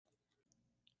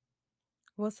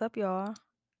What's up, y'all?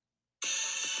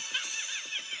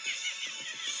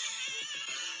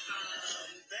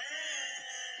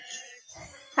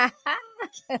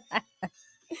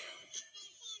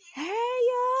 Hey,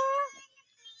 y'all.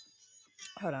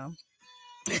 Hold on.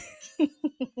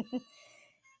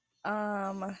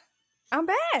 um, I'm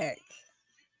back.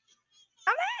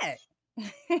 I'm back.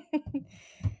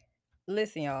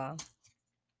 Listen, y'all.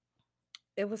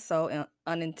 It was so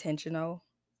unintentional,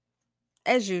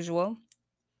 as usual.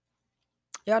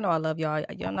 Y'all know I love y'all.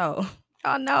 Y'all know.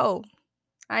 Y'all know.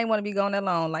 I ain't want to be going that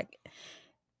long. Like,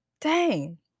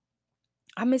 dang,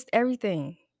 I missed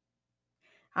everything.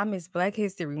 I missed Black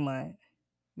History Month,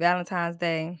 Valentine's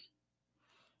Day,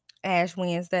 Ash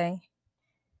Wednesday,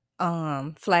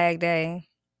 Flag Day,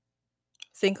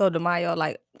 Cinco de Mayo.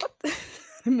 Like, what the-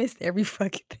 I missed every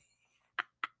fucking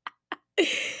thing.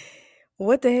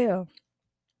 What the hell?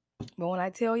 But when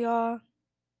I tell y'all,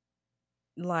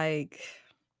 like,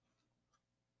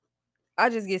 I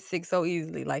just get sick so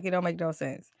easily. Like, it don't make no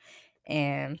sense.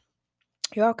 And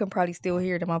y'all can probably still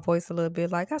hear it in my voice a little bit.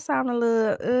 Like, I sound a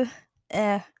little,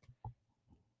 eh.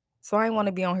 So I ain't want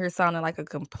to be on here sounding like a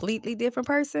completely different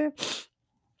person.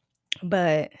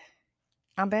 But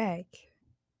I'm back.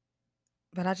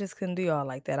 But I just couldn't do y'all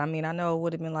like that. I mean, I know it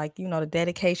would have been like, the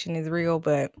dedication is real,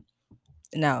 but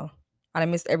no. I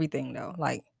done missed everything though.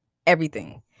 Like,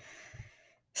 everything.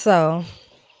 So,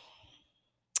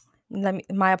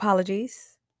 my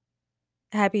apologies.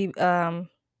 Happy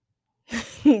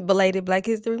belated Black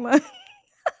History Month.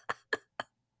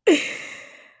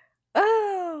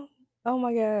 Oh, oh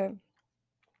my God.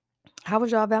 How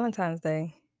was y'all Valentine's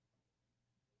Day?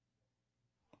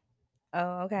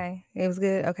 Oh, okay. It was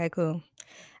good. Okay, cool.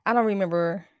 I don't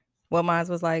remember what mine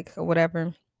was like or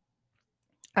whatever.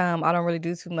 I don't really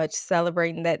do too much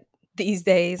celebrating that these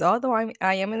days, although I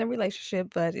am in a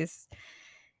relationship, but it's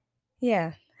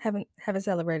yeah, haven't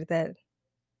celebrated that.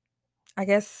 I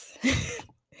guess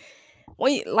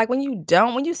when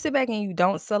you sit back and you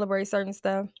don't celebrate certain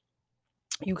stuff,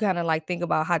 you kind of like think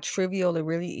about how trivial it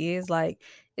really is. Like,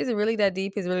 is it really that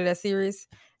deep? Is it really that serious?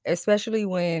 Especially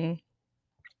when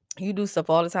you do stuff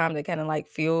all the time that kind of like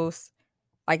feels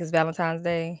like it's Valentine's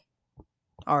Day,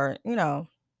 or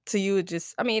to you it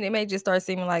just, I mean, it may just start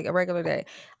seeming like a regular day.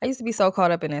 I used to be so caught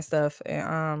up in that stuff,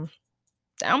 and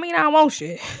I don't mean I don't want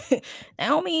shit. I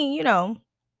don't mean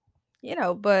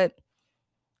but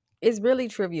it's really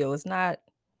trivial. It's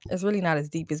really not as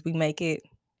deep as we make it.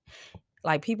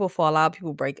 Like, people fall out,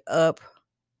 people break up,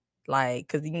 like,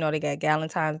 because they got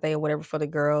Valentine's Day or whatever for the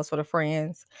girls, for the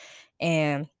friends.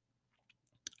 And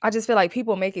I just feel like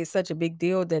people make it such a big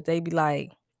deal that they be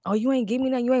like, "Oh, you ain't give me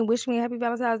that. You ain't wish me a happy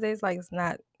Valentine's Day." It's like,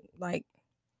 like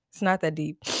it's not that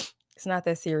deep. It's not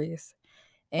that serious.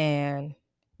 And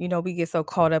we get so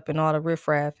caught up in all the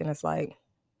riffraff, and it's like,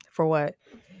 for what?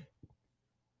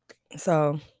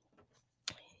 So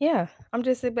yeah, I'm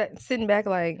just sitting back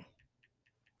like,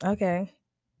 okay,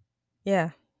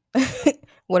 yeah,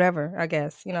 whatever. I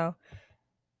guess.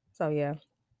 So yeah,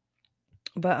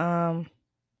 but I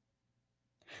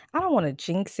don't want to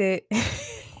jinx it,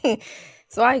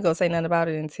 so I ain't gonna say nothing about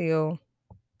it until,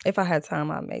 if I had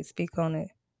time, I may speak on it.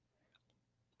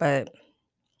 But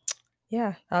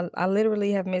yeah, I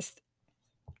literally have missed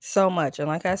so much. And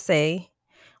like I say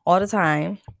all the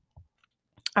time,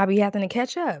 I be having to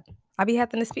catch up. I be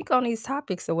having to speak on these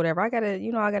topics or whatever. I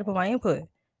gotta put my input.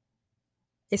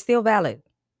 It's still valid.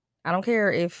 I don't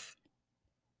care if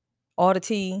all the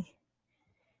tea,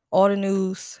 all the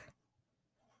news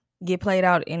get played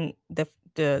out in the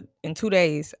in 2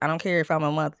 days. I don't care if I'm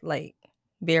a month late.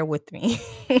 Bear with me.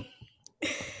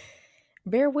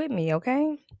 Bear with me,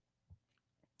 okay?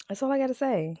 That's all I gotta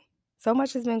say. So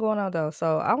much has been going on though.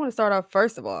 So I want to start off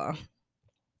first of all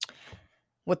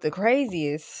with the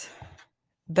craziest,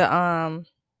 the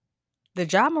the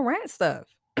John Morant stuff.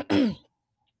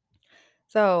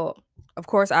 So of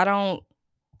course I'm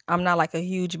not like a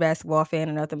huge basketball fan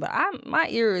or nothing, but my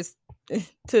ear is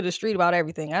to the street about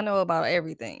everything. I know about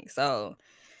everything. So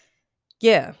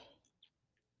yeah.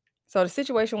 So the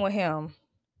situation with him,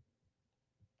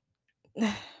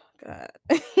 God.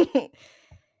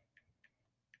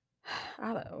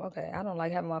 I don't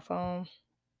like having my phone.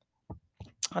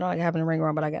 I don't like having the ring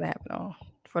around, but I gotta have it on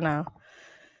for now.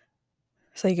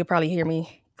 So you could probably hear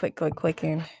me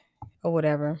clicking or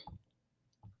whatever.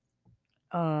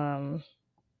 Um,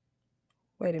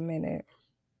 wait a minute.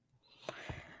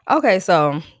 Okay,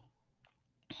 so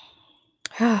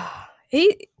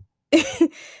he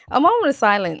a moment of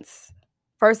silence,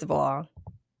 first of all,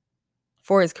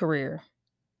 for his career.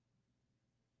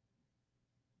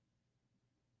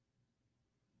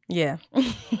 Yeah.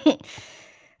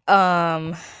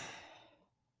 Um,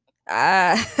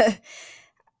 I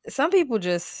some people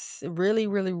just really,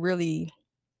 really, really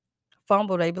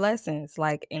fumble their blessings,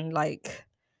 in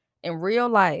real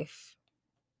life,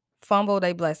 fumble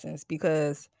their blessings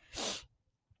because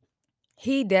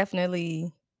he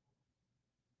definitely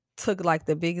took like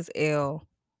the biggest L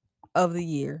of the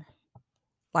year,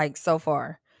 like so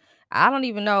far. I don't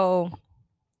even know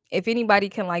if anybody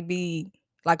can like be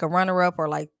like a runner up or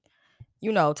like,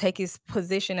 take his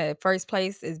position at first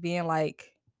place as being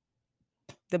like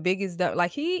the biggest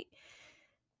like he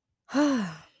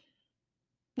I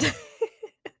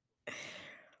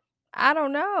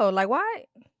don't know. Like why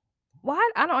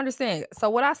I don't understand. So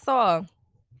what I saw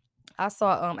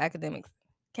academics.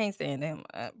 Can't stand him.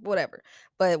 Whatever.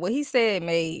 But what he said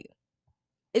it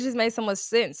just made so much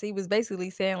sense. He was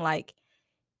basically saying like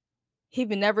he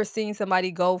would never seen somebody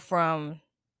go from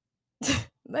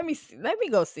let me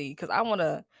go see cuz I want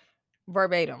to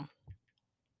verbatim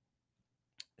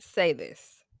say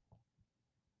this.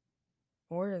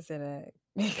 Where is it at?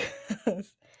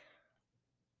 Because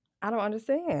I don't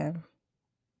understand.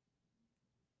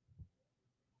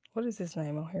 What is his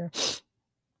name on here?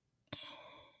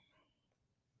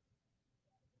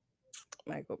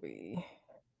 Michael B.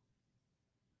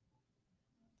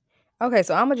 Okay,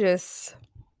 so I'm gonna just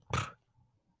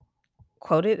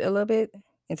quote it a little bit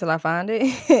until I find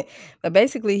it. But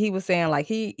basically, he was saying like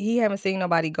he haven't seen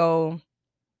nobody go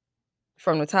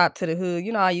from the top to the hood.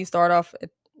 You know how you start off,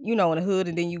 in the hood,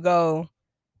 and then you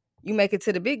make it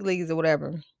to the big leagues or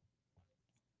whatever.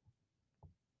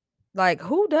 Like,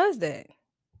 who does that?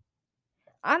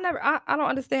 I don't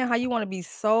understand how you want to be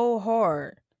so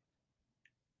hard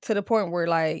to the point where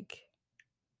like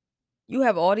you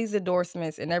have all these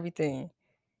endorsements and everything.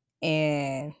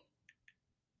 And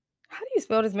how do you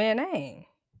spell this man's name?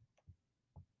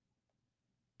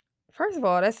 First of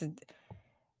all, that's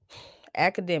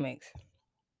academics.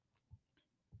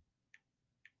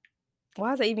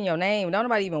 Why is that even your name? Don't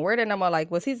nobody even wear that no more.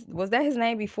 Like, was that his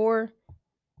name before?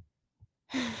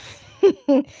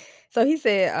 So he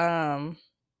said,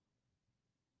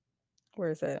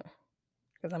 where is that?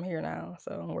 Because I'm here now.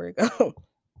 So where it go?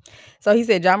 So he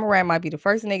said John Moran might be the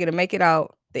first nigga to make it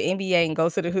out the NBA and go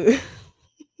to the hood.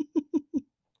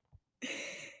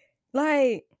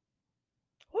 Like,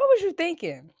 what was you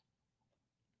thinking?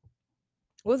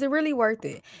 Was it really worth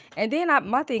it? And then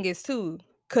my thing is too,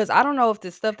 because I don't know if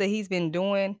the stuff that he's been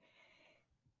doing,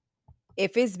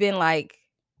 if it's been like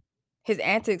his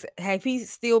antics, have he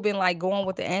still been like going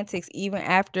with the antics even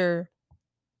after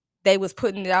they was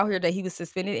putting it out here that he was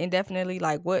suspended indefinitely?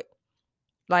 Like what?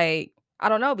 Like I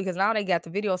don't know because now they got the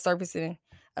video surfacing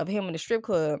of him in the strip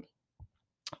club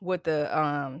with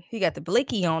the he got the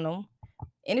blicky on him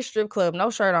in the strip club, no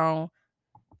shirt on,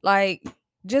 like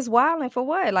just wilding for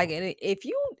what? Like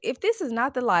if this is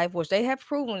not the life, which they have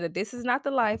proven that this is not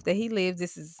the life that he lives,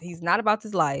 he's not about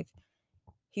this life.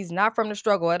 He's not from the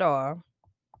struggle at all.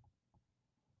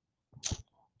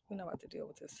 We're not about to deal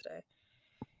with this today.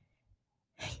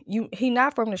 He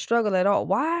not from the struggle at all.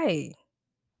 Why?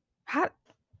 How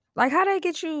how they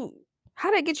get you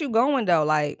going though?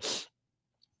 Like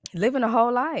living a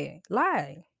whole lie.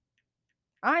 Lie.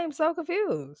 I am so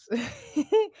confused.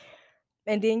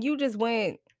 And then you just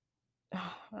went,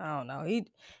 I don't know.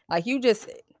 You just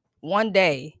one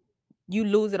day you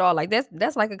lose it all. Like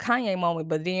that's like a Kanye moment.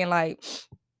 But then like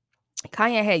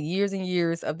Kanye had years and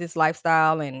years of this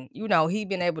lifestyle, and he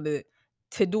been able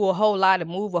to do a whole lot and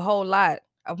move a whole lot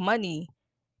of money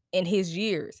in his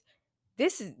years.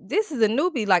 This is a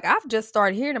newbie. Like I've just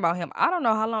started hearing about him. I don't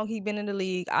know how long he been in the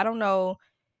league. I don't know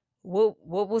what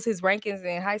was his rankings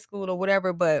in high school or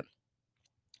whatever, but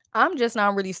I'm just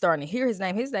not really starting to hear his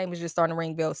name. His name is just starting to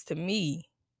ring bells to me.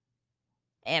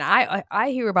 And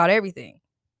I hear about everything.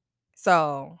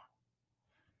 So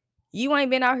you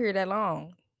ain't been out here that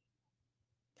long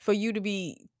for you to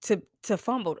be to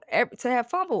fumble to have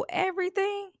fumbled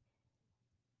everything.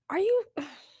 Are you?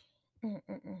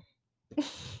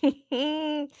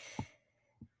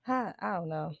 I don't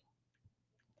know.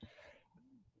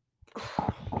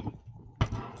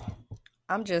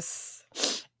 I'm just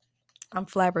I'm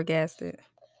flabbergasted.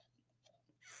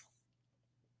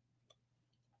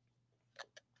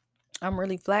 I'm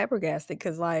really flabbergasted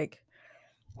because like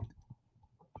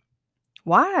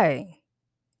why?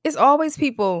 It's always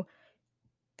people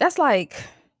that's like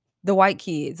the white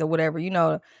kids or whatever,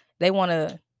 they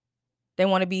wanna they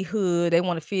wanna be hood, they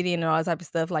wanna fit in and all that type of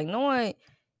stuff. Like knowing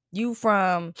you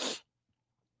from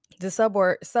the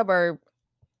suburb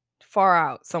far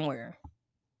out somewhere.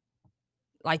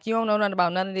 Like you don't know nothing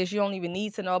about none of this. You don't even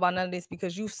need to know about none of this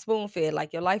because you spoon fed.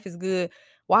 Like your life is good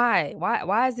Why?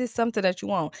 Why is this something that you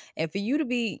want? And for you to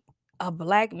be a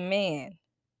black man,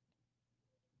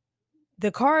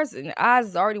 the cards and odds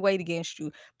is already weighed against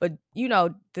you. But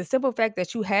the simple fact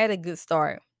that you had a good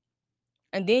start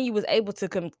and then you was able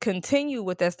to continue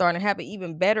with that start and have an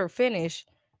even better finish,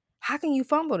 how can you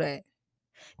fumble that?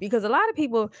 Because a lot of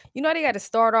people, they got to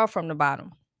start off from the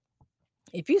bottom.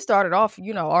 If you started off,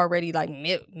 already like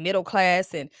middle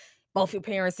class and both your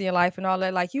parents in your life and all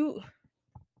that, like you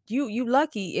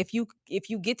lucky if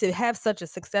you get to have such a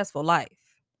successful life.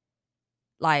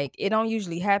 Like it don't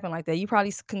usually happen like that. You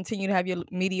probably continue to have your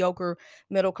mediocre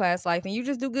middle class life and you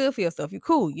just do good for yourself. You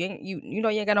cool. You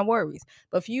ain't got no worries.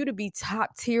 But for you to be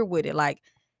top tier with it, like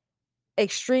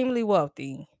extremely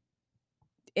wealthy,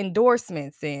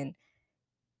 endorsements and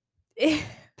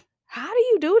how do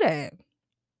you do that?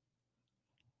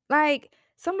 Like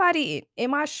somebody in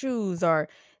my shoes or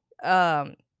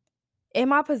um in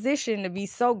my position to be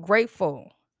so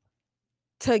grateful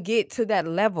to get to that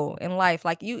level in life.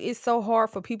 Like it's so hard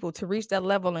for people to reach that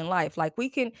level in life. Like we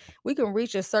can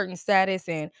reach a certain status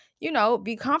and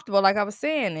be comfortable like I was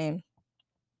saying and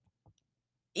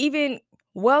even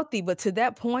wealthy, but to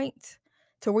that point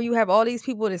to where you have all these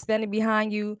people that's standing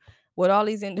behind you with all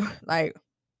these like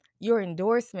your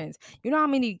endorsements. You know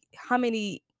how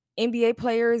many NBA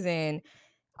players and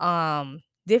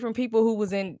different people who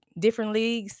was in different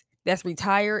leagues that's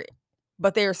retired,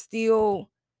 but they're still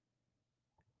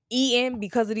eating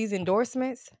because of these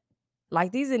endorsements.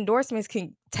 Like these endorsements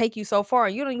can take you so far.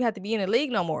 You don't even have to be in the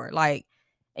league no more. Like,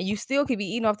 and you still could be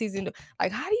eating off these.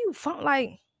 Like, how do you fun?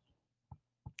 Like,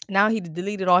 now he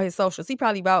deleted all his socials. He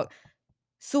probably about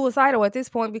suicidal at this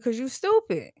point because you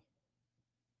stupid.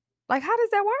 Like, how does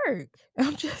that work?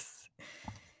 I'm just,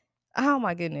 oh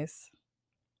my goodness,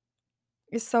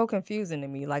 it's so confusing to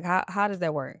me. Like, how does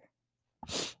that work?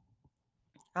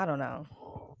 I don't know.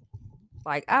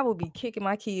 Like, I would be kicking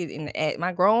my kid in the ass,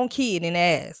 my grown kid in the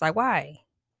ass. Like, why?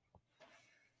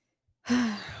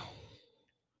 I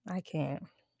can't.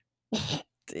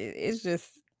 It's just,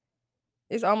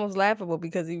 it's almost laughable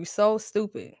because he was so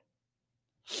stupid.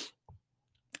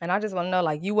 And I just want to know,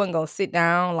 like, you wasn't gonna sit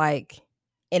down, like,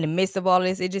 in the midst of all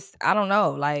this. It just, I don't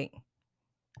know, like,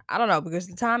 I don't know because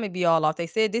the time it be all off. They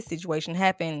said this situation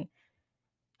happened,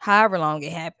 however long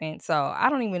it happened. So I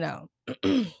don't even know,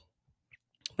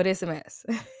 but it's a mess.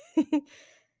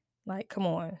 Like, come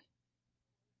on.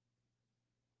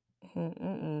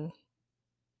 Mm-mm.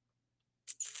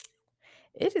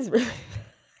 It is really,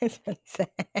 it's really sad.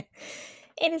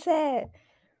 It is sad,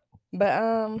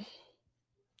 but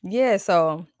yeah.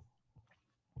 So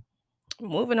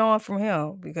moving on from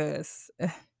him because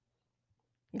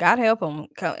God help him,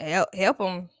 help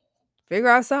him figure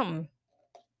out something.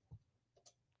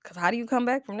 Cause how do you come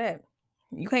back from that?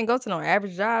 You can't go to no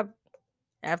average job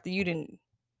after you didn't.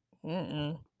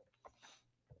 Mm-mm.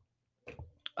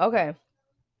 Okay,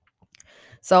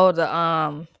 so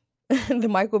the the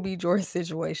Michael B. Jordan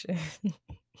situation.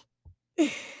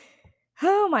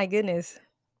 Oh my goodness.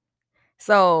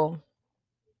 So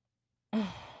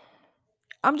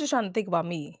I'm just trying to think about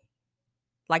me,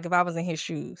 like if I was in his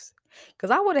shoes,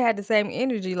 cause I would have had the same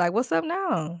energy. Like, what's up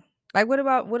now? Like, what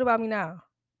about me now?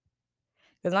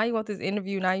 Cause now you want this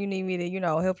interview. Now you need me to,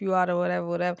 help you out or whatever,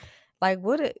 whatever. Like,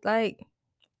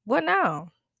 what now?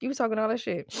 You was talking all that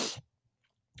shit.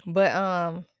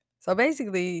 But so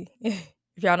basically, if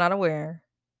y'all not aware,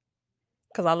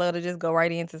 because I love to just go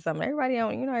right into something. Everybody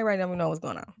don't know what's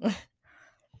going on.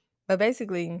 But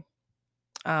basically,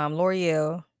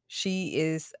 L'Oreal, she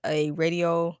is a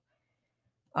radio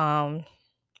um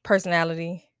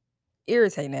personality,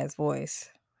 irritating ass voice.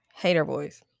 Hate her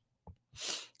voice.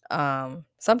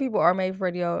 Some people are made for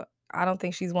radio. I don't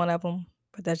think she's one of them,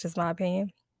 but that's just my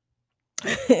opinion.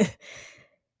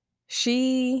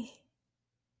 she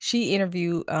she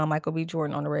interviewed Michael B.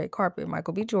 Jordan on the red carpet.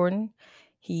 Michael B. Jordan,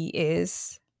 he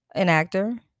is an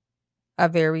actor, a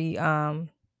very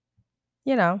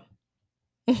you know,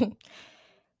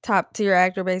 top tier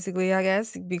actor, basically, I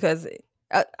guess, because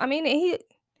I mean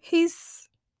he's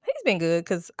been good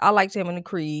because I liked him in the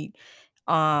Creed.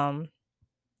 Um,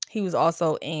 he was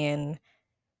also in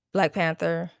Black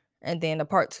Panther, and then the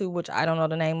part two, which I don't know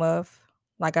the name of.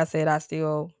 Like I said, I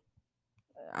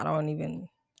don't even.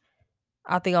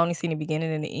 I think I only seen the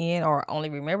beginning and the end, or only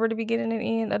remember the beginning and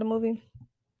the end of the movie.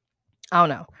 I don't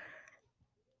know,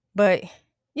 but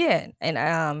yeah,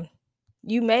 and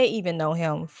you may even know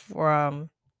him from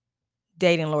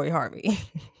dating Lori Harvey,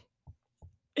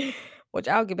 which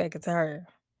I'll get back into her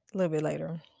a little bit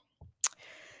later.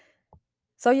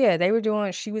 So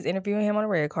yeah, she was interviewing him on the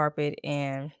red carpet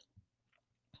and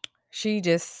she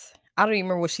just I don't even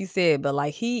remember what she said, but,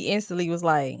 like, he instantly was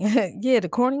like, "Yeah, the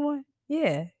corny one?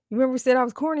 Yeah. You remember we said I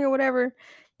was corny or whatever?"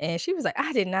 And she was like,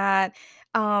 "I did not.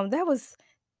 That was"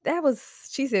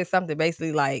 she said something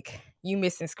basically like, "You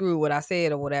misconstrued what I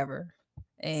said or whatever."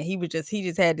 And he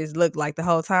just had this look, like, the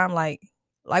whole time, like,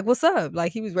 "What's up?"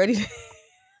 Like, he was ready to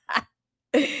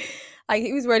like,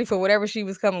 he was ready for whatever she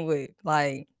was coming with,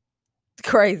 like,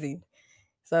 crazy.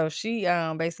 So she,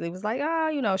 basically was like,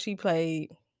 "Oh," she played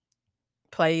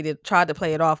it tried to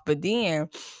play it off, but then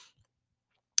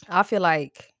I feel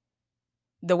like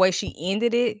the way she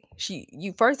ended it,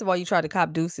 you first of all, you tried to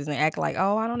cop deuces and act like,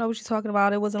 "Oh, I don't know what you're talking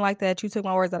about. It wasn't like that. You took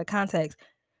my words out of context."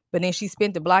 But then she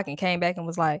spent the block and came back and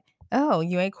was like, "Oh,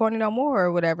 you ain't corny no more,"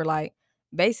 or whatever, like,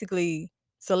 basically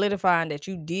solidifying that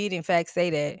you did in fact say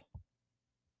that,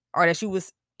 or that you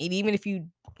was and even if you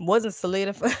wasn't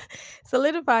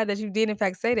solidified that you did in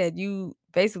fact say that, you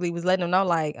basically was letting them know,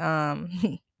 like,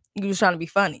 you was trying to be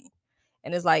funny.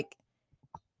 And it's like,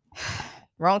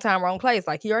 wrong time, wrong place.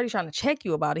 Like, he already trying to check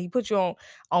you about it. He put you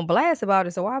on blast about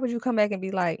it. So why would you come back and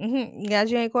be like, yeah,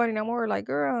 you ain't corny no more? Like,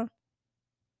 girl.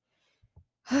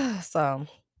 So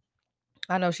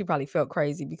I know she probably felt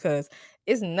crazy because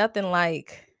it's nothing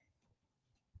like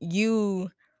you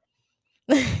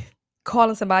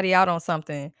calling somebody out on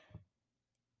something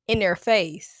in their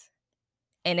face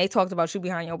and they talked about you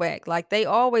behind your back. Like,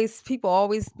 people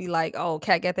always be like, "Oh,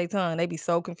 cat got their tongue." They be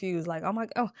so confused. Like, "Oh my,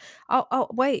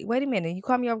 wait a minute, you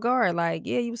caught me off guard." Like,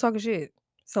 yeah, you was talking shit.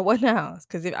 So what now?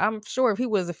 Because I'm sure if he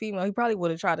was a female, he probably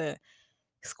would have tried to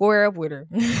square up with her.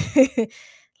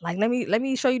 Like, let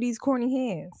me show you these corny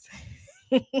hands.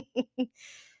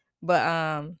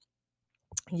 But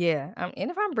yeah.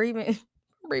 And if I'm breathing,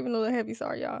 breathing a little heavy,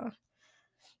 sorry y'all.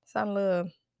 Sound a little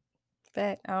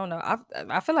fat. I don't know.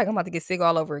 I feel like I'm about to get sick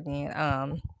all over again.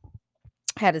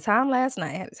 Had a time last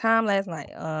night. Had a time last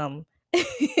night.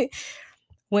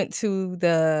 Went to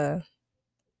the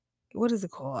what is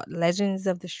it called? Legends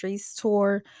of the Streets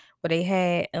tour where they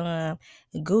had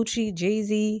Gucci,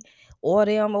 Jeezy, or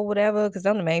them or whatever. Because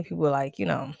I'm the main people. Like,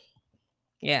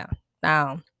 yeah.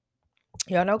 Now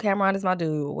y'all know Cameron is my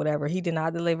dude or whatever. He did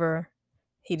not deliver.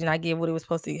 He did not give what he was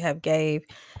supposed to have gave.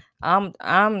 I'm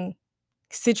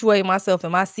situating myself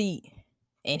in my seat,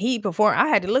 and he performed. I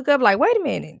had to look up like, wait a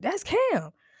minute, that's Cam.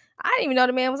 I didn't even know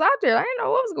the man was out there. I didn't know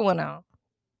what was going on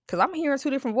because I'm hearing two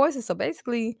different voices. So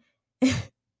basically,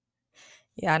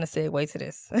 yeah, I done said wait to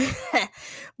this.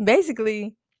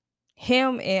 Basically,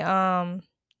 him and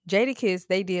Jadakiss,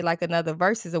 they did like another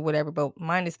verses or whatever, but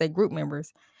minus their group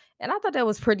members. And I thought that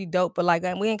was pretty dope, but like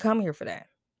we ain't come here for that.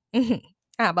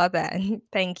 How about that?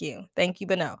 Thank you. Thank you,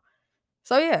 but no.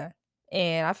 So yeah.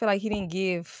 And I feel like he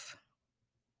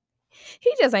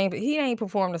ain't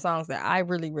performed the songs that I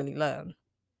really, really love.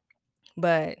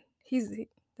 But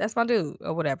that's my dude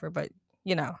or whatever. But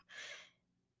you know,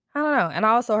 I don't know. And I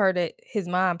also heard that his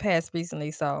mom passed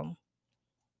recently, so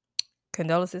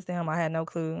condolences to him. I had no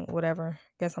clue, whatever.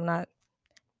 Guess I'm not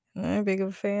big of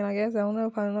a fan, I guess. I don't know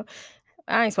if I don't know.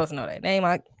 I ain't supposed to know that.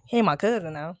 He ain't my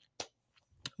cousin now.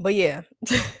 But yeah.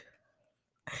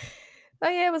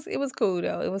 But yeah, it was cool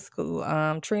though. It was cool.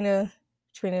 Trina,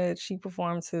 she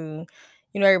performed too.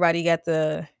 Everybody got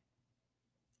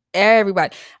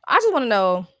everybody. I just want to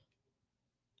know,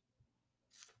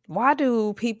 why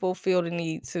do people feel the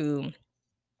need to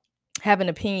have an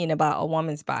opinion about a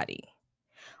woman's body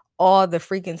all the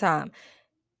freaking time?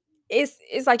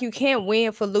 It's like you can't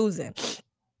win for losing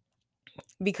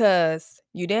because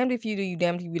you damned if you do, you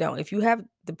damned if you don't. If you have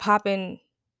the popping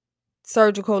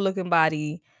surgical looking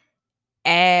body,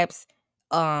 abs,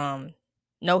 um,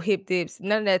 no hip dips,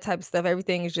 none of that type of stuff.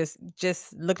 Everything is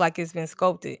just look like it's been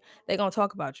sculpted. They're gonna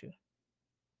talk about you.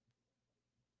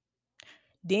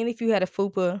 Then if you had a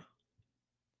fupa,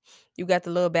 you got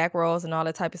the little back rolls and all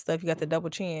that type of stuff. You got the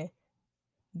double chin.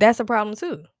 That's a problem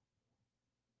too.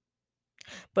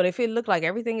 But if it looked like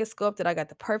everything is sculpted, I got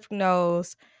the perfect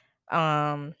nose,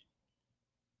 um,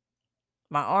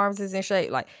 my arms is in shape,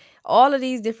 like all of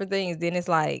these different things, then it's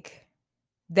like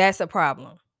that's a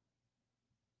problem.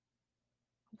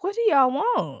 What do y'all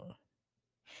want?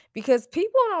 Because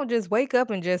people don't just wake up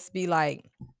and just be like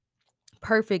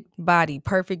perfect body,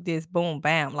 perfect this, boom,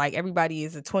 bam. Like everybody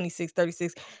is a 26,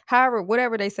 36, however,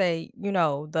 whatever they say,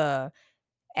 the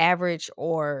average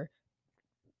or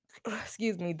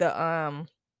excuse me, the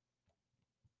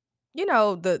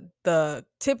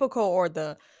typical or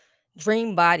the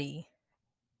dream body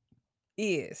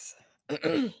is.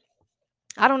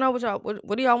 I don't know what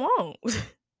do y'all want?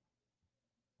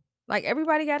 Like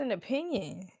everybody got an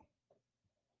opinion.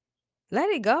 Let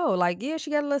it go. Like, yeah,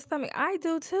 she got a little stomach. I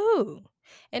do too.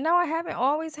 And no, I haven't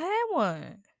always had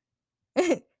one.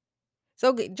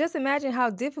 So just imagine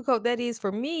how difficult that is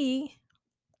for me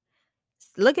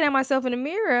looking at myself in the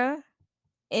mirror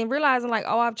and realizing like,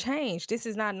 oh, I've changed. This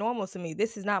is not normal to me.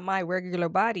 This is not my regular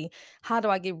body. How do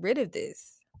I get rid of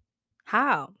this?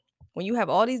 How? When you have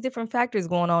all these different factors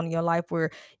going on in your life where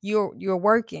you're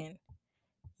working,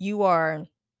 you are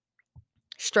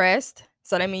stressed,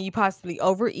 so that means you possibly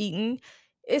overeating.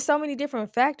 It's so many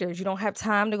different factors. You don't have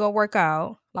time to go work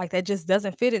out. Like that just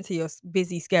doesn't fit into your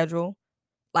busy schedule.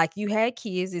 Like you had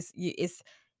kids, it's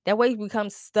that way you become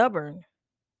stubborn.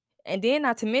 And then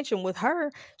not to mention with her,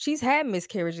 she's had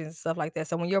miscarriages and stuff like that.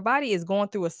 So when your body is going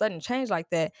through a sudden change like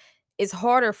that, it's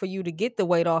harder for you to get the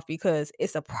weight off because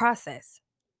it's a process.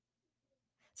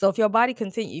 So if your body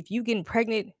continue, if you getting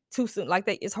pregnant too soon like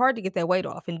that, it's hard to get that weight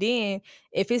off. And then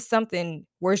if it's something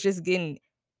where it's just getting,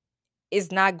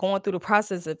 it's not going through the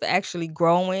process of actually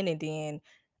growing and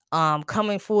then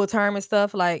coming full term and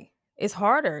stuff, like it's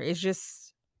harder. It's just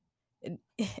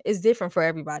it's different for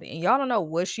everybody. And y'all don't know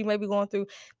what she may be going through.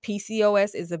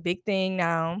 PCOS is a big thing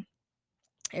now.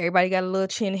 Everybody got a little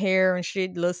chin hair and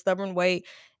shit, little stubborn weight.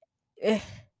 Eh,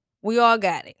 we all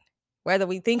got it, whether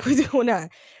we think we do or not.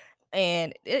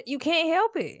 And you can't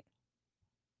help it.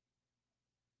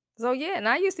 So yeah, and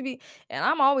I used to be, and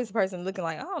I'm always a person looking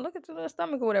like, oh, look at your little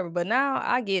stomach or whatever. But now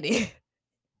I get it.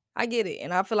 I get it.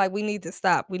 And I feel like we need to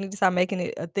stop. We need to stop making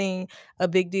it a thing, a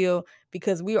big deal,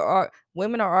 because we are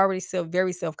women are already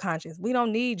very self-conscious. We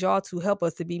don't need y'all to help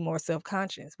us to be more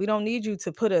self-conscious. We don't need you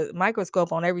to put a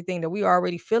microscope on everything that we are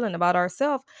already feeling about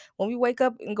ourselves when we wake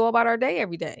up and go about our day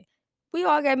every day. We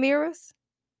all got mirrors.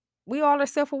 We all are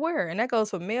self-aware. And that goes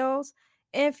for males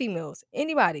and females.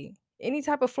 Anybody, any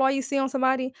type of flaw you see on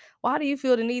somebody, why do you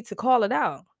feel the need to call it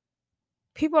out?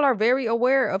 People are very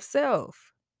aware of self.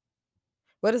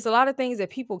 But it's a lot of things that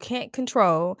people can't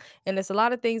control, and it's a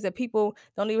lot of things that people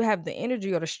don't even have the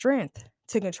energy or the strength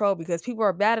to control because people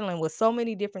are battling with so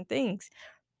many different things.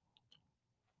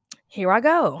 Here I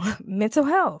go. Mental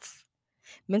health.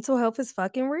 Mental health is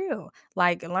fucking real.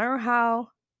 Like learn how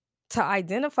to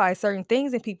identify certain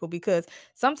things in people because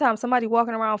sometimes somebody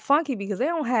walking around funky because they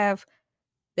don't have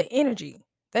the energy.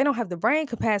 They don't have the brain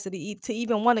capacity to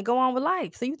even want to go on with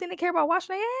life. So you think they care about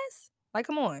washing their ass? Like,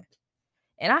 come on.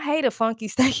 And I hate a funky,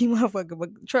 stanky motherfucker,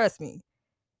 but trust me,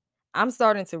 I'm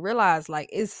starting to realize like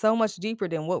it's so much deeper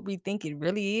than what we think it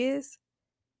really is.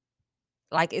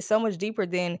 Like it's so much deeper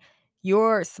than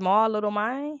your small little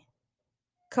mind.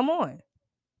 Come on.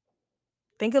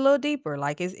 Think a little deeper.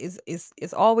 Like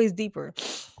it's always deeper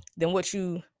than what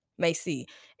you may see.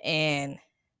 And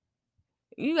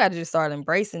you got to just start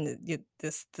embracing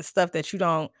the stuff that you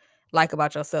don't like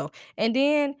about yourself. And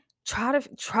then try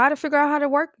to figure out how to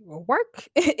work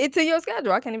into your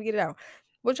schedule. I can't even get it out.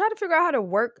 But try to figure out how to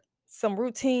work some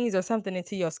routines or something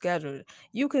into your schedule.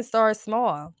 You can start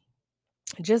small,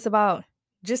 just about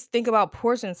just think about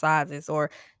portion sizes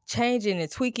or changing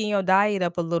and tweaking your diet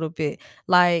up a little bit.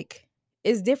 Like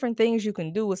it's different things you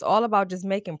can do. It's all about just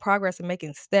making progress and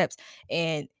making steps.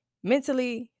 And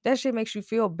mentally, that shit makes you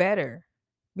feel better.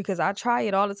 Because I try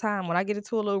it all the time. When I get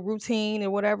into a little routine or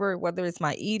whatever, whether it's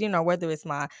my eating or whether it's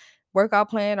my workout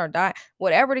plan or diet,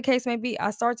 whatever the case may be,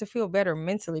 I start to feel better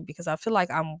mentally because I feel like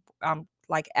I'm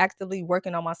like actively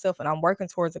working on myself and I'm working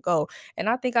towards a goal. And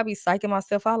I think I be psyching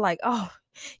myself out like, oh,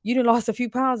 you done lost a few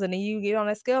pounds and then you get on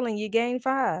that scale and you gain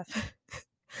 5.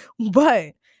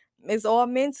 But it's all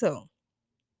mental.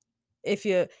 If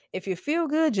you feel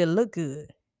good, you look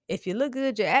good. If you look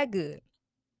good, you act good.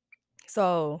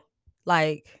 So,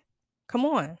 like, come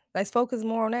on, let's focus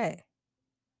more on that.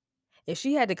 If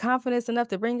she had the confidence enough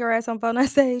to bring her ass up on that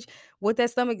stage with that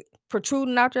stomach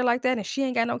protruding out there like that and she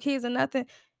ain't got no kids or nothing,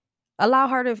 allow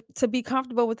her to be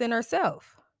comfortable within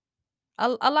herself.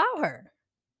 Allow her.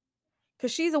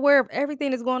 Cause she's aware of everything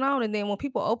that's going on. And then when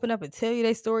people open up and tell you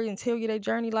their story and tell you their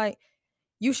journey, like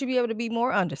you should be able to be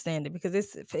more understanding because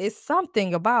it's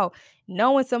something about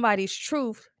knowing somebody's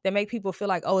truth that make people feel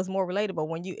like, oh, it's more relatable.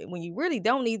 When you really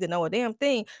don't need to know a damn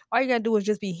thing, all you gotta do is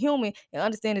just be human and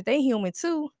understand that they human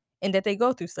too and that they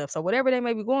go through stuff. So whatever they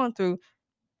may be going through,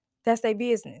 that's their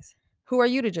business. Who are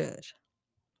you to judge?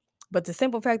 But the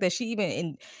simple fact that she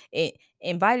even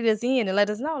invited us in and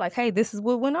let us know, like, hey, this is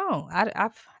what went on.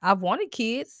 I've wanted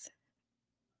kids,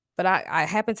 but I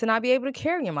happen to not be able to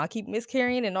carry them. I keep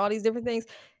miscarrying and all these different things.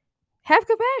 Have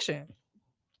compassion.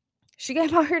 She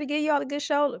came out here to give y'all a good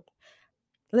show.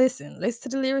 Listen to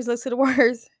the lyrics, listen to the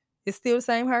words. It's still the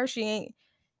same her. She ain't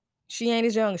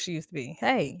as young as she used to be.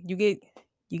 Hey, you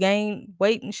gain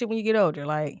weight and shit when you get older.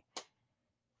 Like,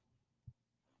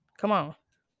 come on.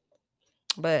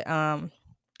 But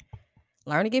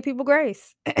learn to give people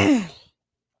grace.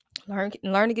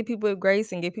 Learn to give people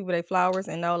grace and give people their flowers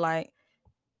and know like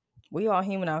we all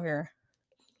human out here.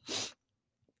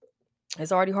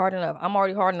 It's already hard enough. I'm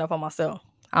already hard enough on myself.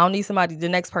 I don't need somebody, the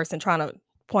next person, trying to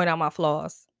point out my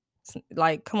flaws.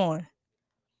 Like, come on.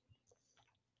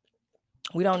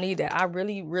 We don't need that. I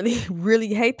really, really,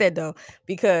 really hate that though,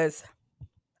 because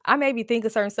I may be thinking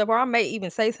certain stuff or I may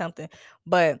even say something,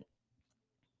 but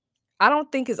I don't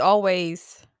think it's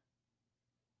always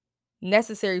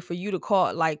necessary for you to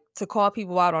call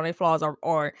people out on their flaws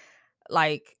or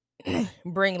like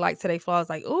bring light to their flaws.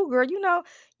 Like, oh girl, you know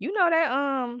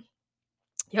that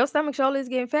your stomach shoulder is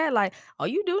getting fat. Like, oh,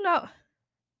 you do know.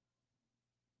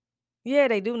 Yeah,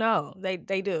 they do know. They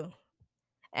do.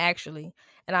 Actually.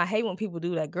 And I hate when people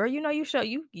do that. Girl, you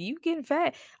getting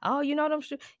fat. Oh, you know them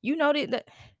you know that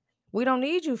we don't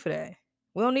need you for that.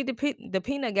 We don't need the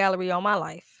peanut gallery on my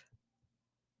life.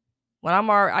 When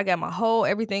I got my whole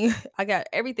everything, I got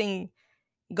everything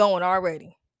going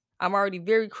already. I'm already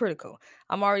very critical.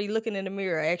 I'm already looking in the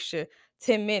mirror extra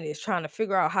 10 minutes trying to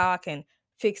figure out how I can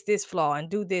fix this flaw and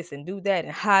do this and do that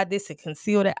and hide this and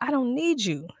conceal that. I don't need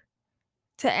you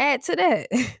to add to that.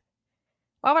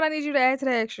 Why would I need you to add to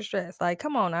that extra stress? Like,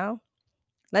 come on now.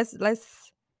 Let's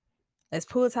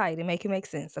pull tight and make it make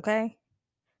sense, okay?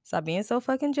 Stop being so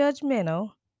fucking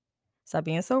judgmental. Stop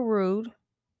being so rude.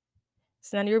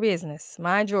 It's none of your business.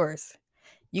 Mind yours.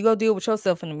 You go deal with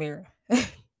yourself in the mirror.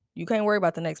 You can't worry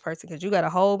about the next person because you got a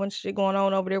whole bunch of shit going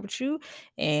on over there with you,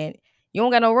 and you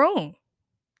don't got no room.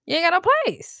 You ain't got no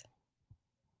place.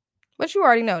 But you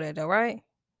already know that though, right?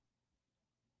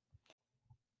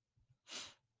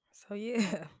 So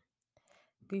yeah,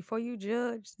 before you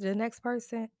judge the next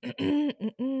person,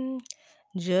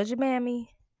 judge your mammy.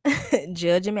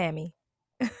 Judge your mammy.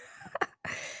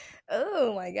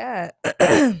 Oh my god.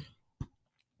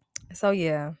 So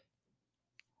yeah,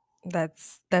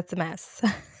 that's a mess.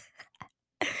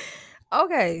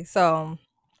 Okay, so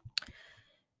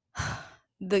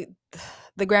the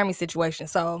the Grammy situation.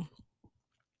 So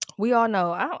we all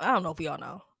know. I don't know if we all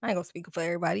know. I ain't gonna speak for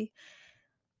everybody,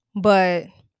 but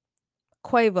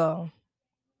Quavo.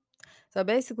 So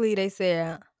basically, they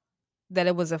said that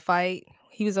it was a fight.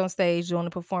 He was on stage doing a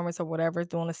performance or whatever,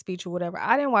 doing a speech or whatever.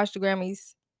 I didn't watch the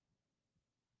Grammys.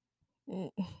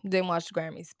 Didn't watch the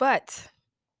Grammys, but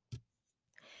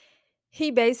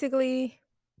he basically,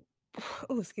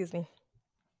 oh excuse me,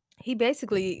 he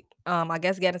basically, I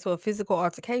guess, got into a physical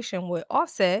altercation with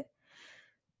Offset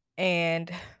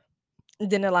and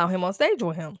didn't allow him on stage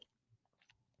with him.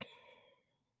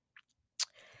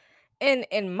 And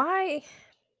in my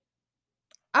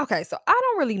okay, so I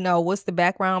don't really know what's the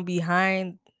background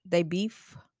behind they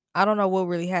beef. I don't know what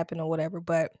really happened or whatever,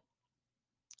 but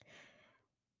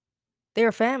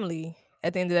they're family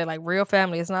at the end of the day, like real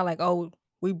family. It's not like, oh,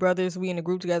 we brothers, we in a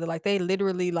group together. Like they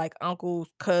literally like uncle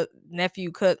cut,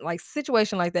 nephew cut, like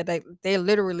situation like that. They're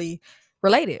literally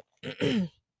related.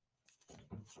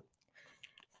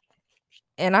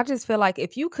 And I just feel like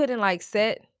if you couldn't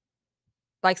set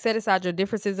aside your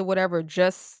differences or whatever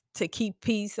just to keep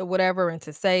peace or whatever and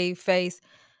to save face,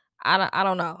 I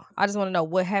don't know. I just want to know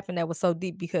what happened that was so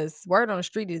deep because word on the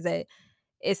street is that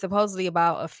it's supposedly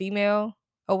about a female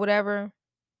or whatever,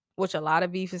 which a lot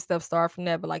of beef and stuff start from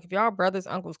that. But like if y'all brothers,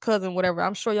 uncles, cousin, whatever,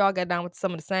 I'm sure y'all got down with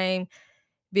some of the same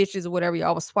bitches or whatever.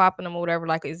 Y'all was swapping them or whatever.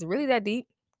 Like, is it really that deep?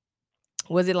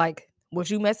 Was it like was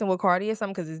you messing with Cardi or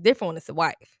something? Because it's different when it's a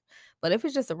wife. But if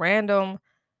it's just a random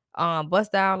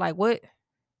bust down, like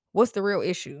what's the real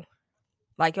issue?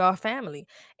 Like y'all family.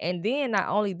 And then not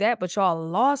only that, but y'all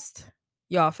lost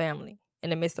y'all family in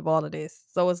the midst of all of this.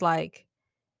 So it's like,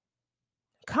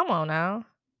 come on now.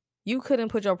 You couldn't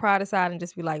put your pride aside and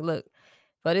just be like, look,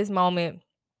 for this moment,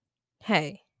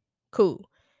 hey, cool.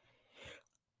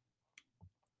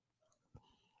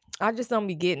 I just don't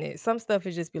be getting it. Some stuff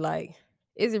is just be like,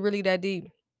 is it really that deep?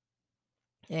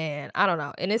 And I don't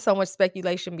know. And there's so much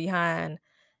speculation behind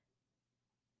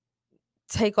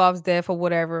Takeoff's death or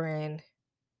whatever. And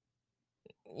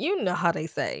you know how they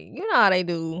say, you know how they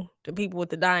do the people with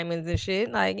the diamonds and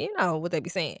shit. Like, you know what they be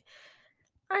saying.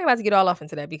 I ain't about to get all off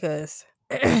into that because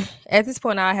at this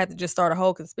point I had to just start a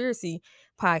whole conspiracy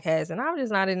podcast and I'm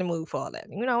just not in the mood for all that.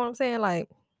 You know what I'm saying? Like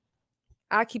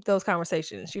I keep those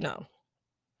conversations,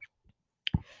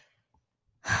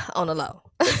 on the low.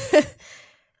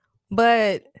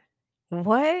 But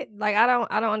what? Like I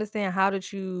don't understand how did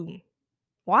you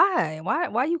why?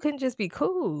 Why you couldn't just be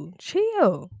cool?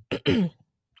 Chill. I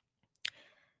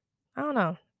don't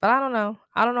know. But I don't know.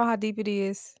 I don't know how deep it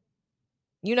is.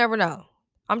 You never know.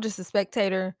 I'm just a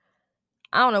spectator.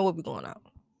 I don't know what be going on.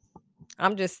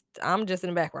 I'm just in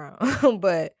the background.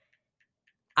 But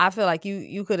I feel like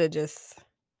you could have just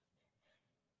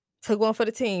Took one for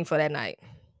the team for that night.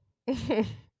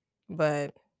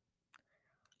 But,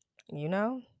 you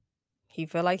know, he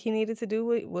felt like he needed to do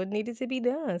what needed to be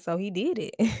done, so he did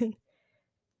it.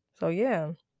 So,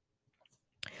 yeah.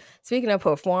 Speaking of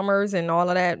performers and all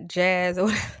of that jazz or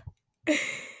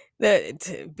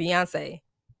Beyonce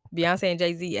and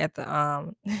Jay-Z at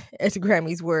the at the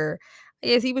Grammys where I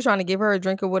guess he was trying to give her a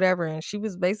drink or whatever, and she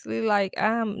was basically like,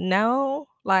 no,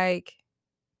 like,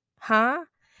 huh?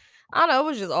 I don't know, it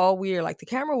was just all weird. Like the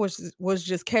camera was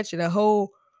just catching a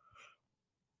whole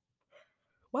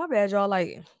my bad, y'all.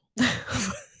 Like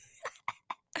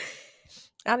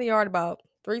out of the yard about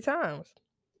 3 times.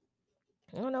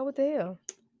 I don't know what the hell.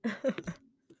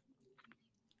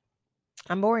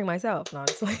 I'm boring myself,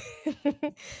 honestly.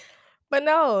 But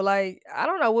no, like I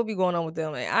don't know what be going on with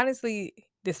them. And honestly,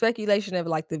 the speculation of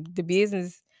like the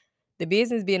business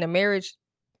being a marriage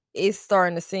is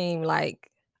starting to seem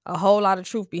like a whole lot of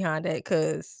truth behind that.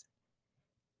 Cause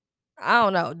I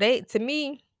don't know. They to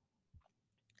me,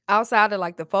 outside of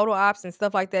like the photo ops and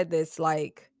stuff like that, that's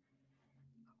like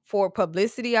for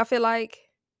publicity, I feel like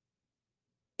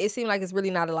it seemed like it's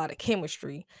really not a lot of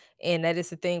chemistry. And that is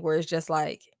the thing where it's just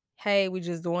like, hey, we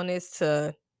just doing this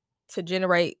to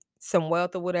generate some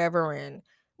wealth or whatever, and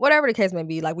whatever the case may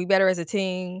be, like we better as a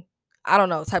team. I don't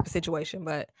know, type of situation,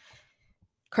 but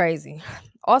crazy.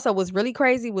 Also, what's really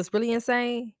crazy, what's really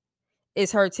insane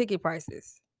is her ticket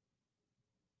prices.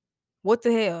 What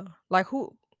the hell? Like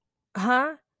who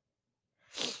huh?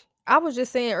 I was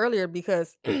just saying earlier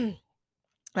because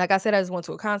like I said, I just went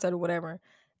to a concert or whatever.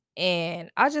 And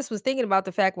I just was thinking about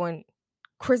the fact when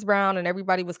Chris Brown and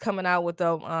everybody was coming out with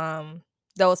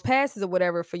those passes or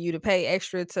whatever for you to pay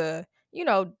extra to,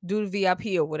 do the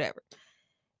VIP or whatever.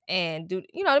 And do,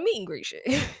 the meet and greet shit.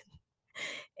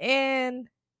 And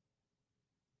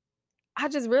I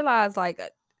just realized like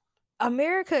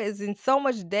America is in so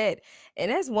much debt.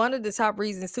 And that's one of the top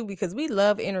reasons too, because we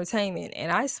love entertainment.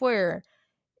 And I swear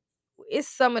it's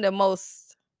some of the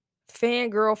most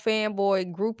fangirl,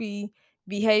 fanboy, groupie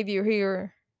behavior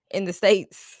here in the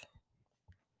States.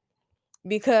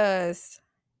 Because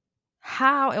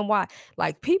how and why?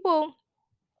 Like people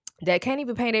that can't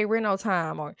even pay their rent on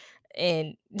time or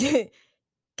and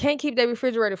can't keep their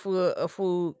refrigerator full of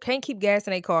food, can't keep gas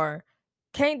in their car,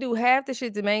 can't do half the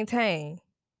shit to maintain,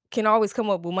 can always come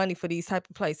up with money for these type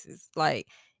of places. Like,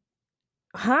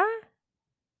 huh?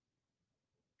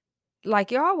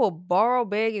 Like y'all will borrow,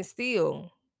 beg, and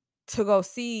steal to go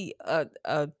see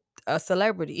a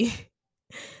celebrity.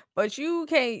 But you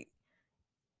can't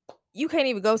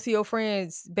even go see your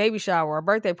friend's baby shower or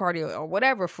birthday party or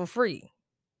whatever for free.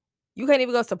 You can't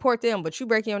even go support them, but you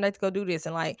breaking your neck to go do this.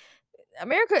 And like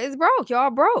America is broke.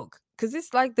 Y'all broke. Cause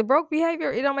it's like the broke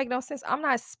behavior, it don't make no sense. I'm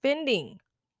not spending.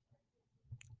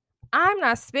 I'm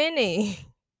not spending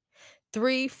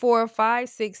three, four, five,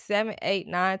 six, seven, eight,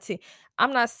 nine, 10.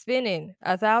 I'm not spending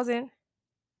 1,000.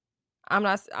 I'm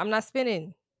not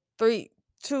spending three,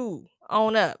 two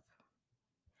on up.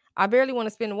 I barely want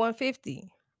to spend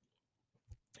 150.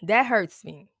 That hurts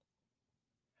me.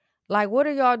 Like, what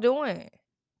are y'all doing?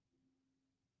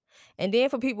 And then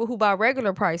for people who buy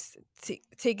regular price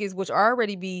tickets, which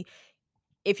already be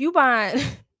if you buying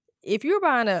if you're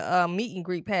buying a meet and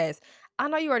greet pass, I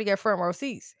know you already got front row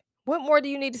seats. What more do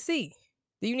you need to see?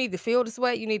 Do you need to feel the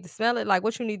sweat? You need to smell it? Like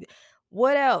what you need?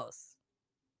 What else?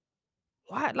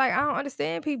 Why? Like I don't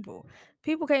understand people.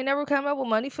 People can't never come up with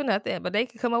money for nothing, but they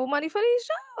can come up with money for these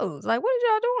shows. Like what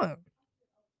are y'all doing?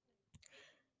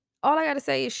 All I gotta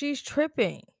say is she's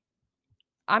tripping.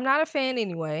 I'm not a fan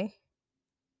anyway,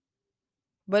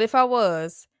 but if I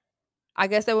was, I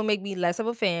guess that would make me less of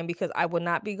a fan because I would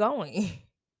not be going.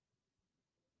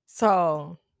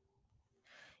 So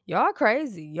y'all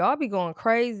crazy. Y'all be going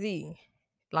crazy.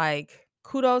 Like,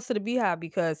 kudos to the Beehive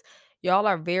because y'all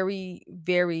are very,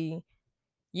 very,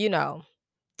 you know,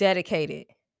 dedicated.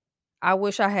 I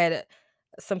wish I had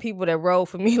some people that rode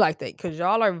for me like that because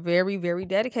y'all are very, very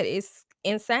dedicated. It's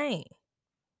insane.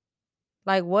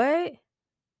 Like, what?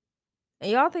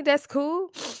 And y'all think that's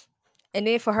cool? And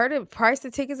then for her to price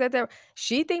the tickets at that,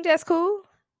 she think that's cool?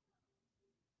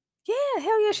 Yeah,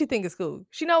 hell yeah, she think it's cool.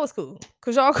 She know it's cool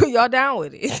because y'all down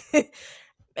with it.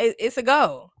 It's a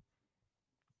go.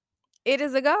 It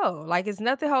is a go. Like it's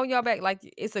nothing holding y'all back. Like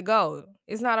it's a go.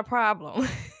 It's not a problem.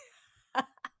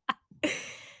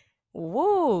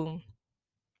 Woo.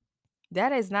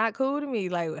 That is not cool to me.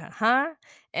 Like, huh?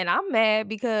 And I'm mad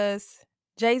because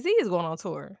Jay-Z is going on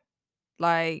tour.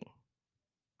 Like,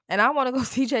 and I want to go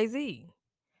see Jay-Z.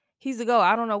 He's a go.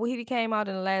 I don't know what he came out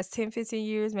in the last 10, 15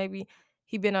 years. Maybe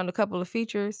he been on a couple of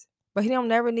features, but he don't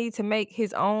never need to make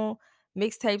his own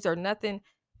mixtapes or nothing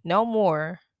no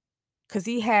more because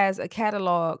he has a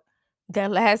catalog that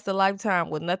lasts a lifetime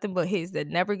with nothing but hits that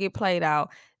never get played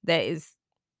out. That is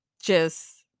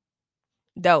just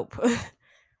dope.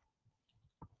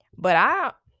 But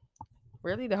I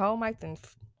really the whole mic then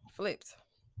flipped,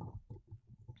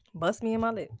 bust me in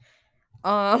my lip.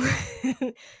 Um,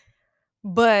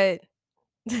 but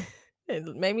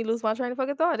it made me lose my train of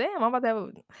fucking thought. Damn, I'm about to have a.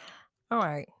 All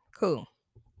right, cool.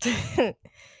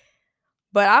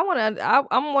 But I want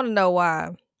to know why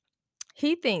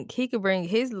he think he could bring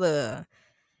his little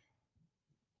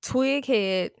twig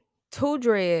head, two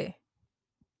dread.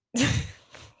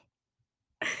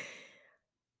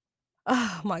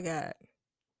 Oh my god,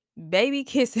 baby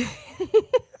kissing.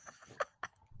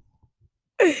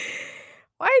 Why do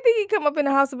you think he come up in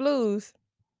the House of Blues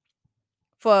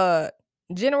for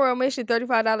general admission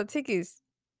 $35 tickets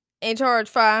and charge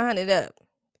 500 up,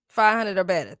 500 or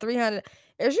better, 300?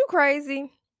 Is you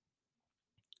crazy?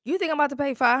 You think I'm about to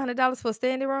pay $500 for a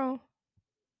standing room?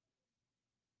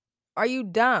 Are you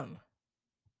dumb?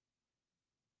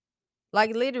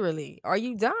 Like literally, are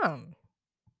you dumb?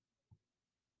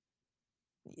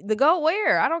 The go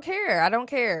where? I don't care. I don't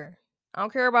care. I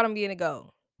don't care about him being a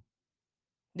go.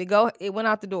 The go it went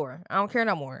out the door. I don't care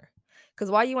no more. Cause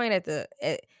why you ain't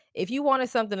if you wanted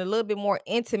something a little bit more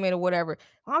intimate or whatever,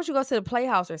 why don't you go to the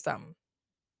Playhouse or something?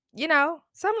 You know,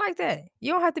 something like that.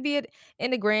 You don't have to be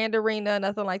in the grand arena,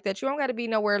 nothing like that. You don't got to be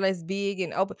nowhere less big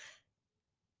and open.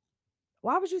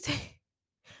 Why would you take?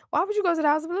 Why would you go to the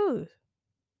House of Blues?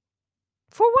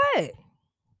 For what?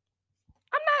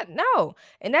 I'm not no.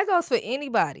 And that goes for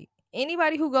anybody.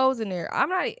 Anybody who goes in there. I'm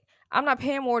not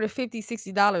paying more than $50,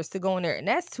 $60 to go in there. And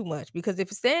that's too much because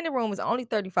if a standing room is only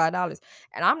 $35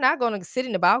 and I'm not gonna sit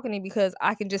in the balcony because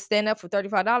I can just stand up for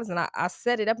 $35 and I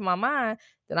set it up in my mind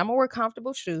that I'm gonna wear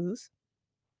comfortable shoes.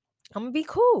 I'm gonna be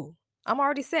cool. I'm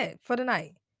already set for the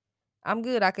night. I'm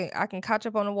good. I can catch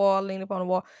up on the wall, lean up on the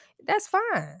wall. That's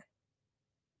fine.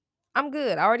 I'm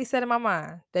good. I already set in my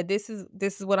mind that this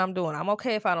is what I'm doing. I'm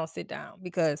okay if I don't sit down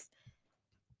because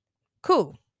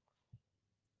cool.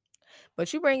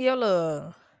 But you bring your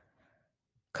little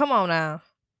come on now.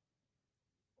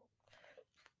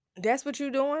 That's what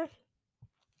you doing?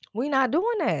 We not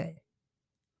doing that.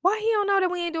 Why he don't know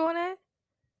that we ain't doing that?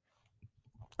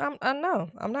 I know.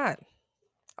 I'm not.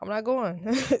 I'm not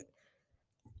going.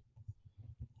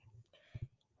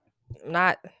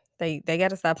 Not they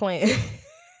gotta stop playing.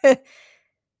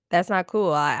 That's not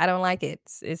cool. I don't like it.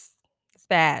 It's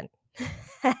bad.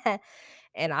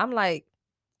 And I'm like,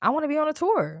 I want to be on a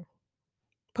tour.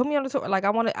 Put me on a tour. Like I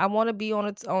want to be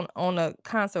on a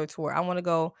concert tour. I want to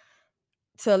go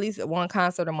to at least one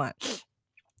concert a month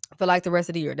for like the rest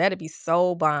of the year. That'd be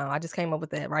so bomb. I just came up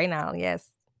with that right now. Yes.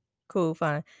 Cool,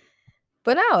 fine.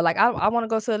 But no, like I want to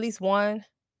go to at least one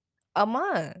a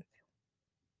month.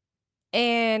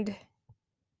 And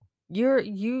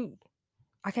you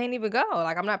I can't even go.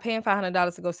 Like I'm not paying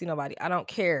 $500 to go see nobody. I don't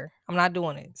care. I'm not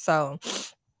doing it. So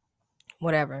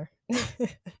whatever. I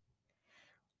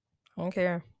don't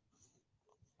care.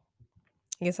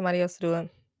 Get somebody else to do it.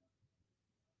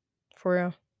 For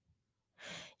real.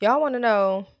 Y'all want to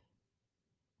know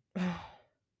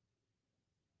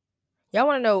y'all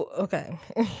want to know okay.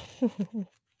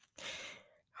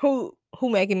 who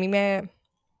making me mad?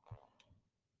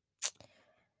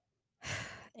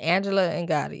 Angela and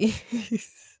Gotti.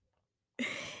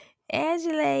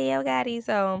 Angela and Gotti.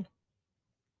 So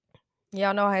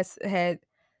y'all know I had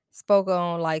spoke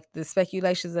on like the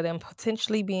speculations of them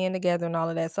potentially being together and all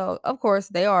of that. So of course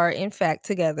they are in fact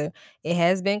together. It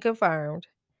has been confirmed.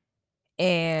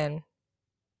 And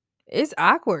it's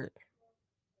awkward.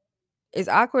 It's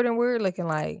awkward and weird looking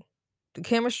like the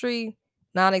chemistry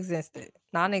non-existent.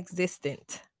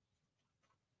 Non-existent.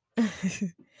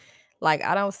 Like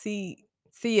I don't see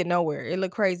it nowhere. It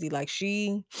looked crazy. Like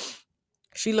she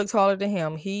looked taller than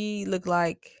him. He looked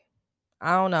like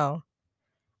I don't know.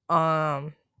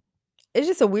 Um it's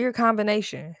just a weird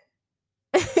combination.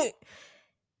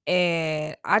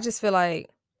 And I just feel like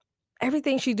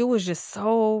everything she do is just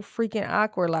so freaking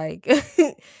awkward. Like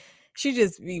she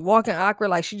just be walking awkward,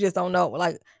 like she just don't know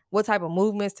like what type of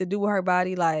movements to do with her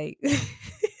body. Like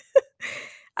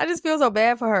I just feel so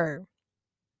bad for her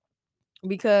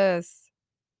because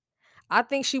I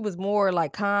think she was more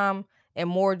like calm and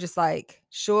more just like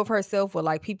sure of herself with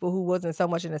like people who wasn't so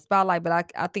much in the spotlight.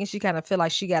 But I think she kind of feel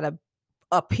like she gotta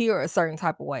appear a certain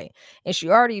type of way. And she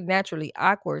already naturally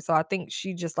awkward. So I think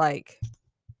she just like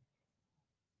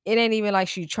it ain't even like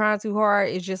she trying too hard.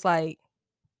 It's just like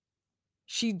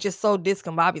she just so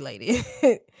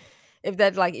discombobulated. If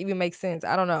that like even makes sense.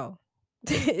 I don't know.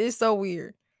 It's so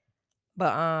weird.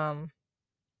 But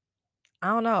I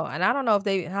don't know, and I don't know if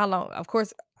they how long. Of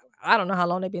course, I don't know how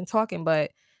long they've been talking,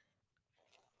 but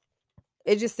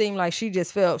it just seemed like she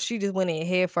just went in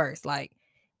head first, like,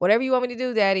 "Whatever you want me to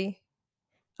do, daddy,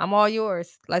 I'm all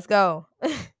yours. Let's go."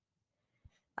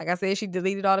 Like I said, she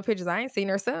deleted all the pictures. I ain't seen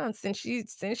her son since she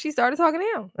started talking to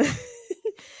him.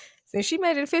 Since she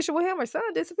made it official with him, her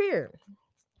son disappeared.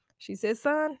 She said,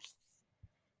 "Son,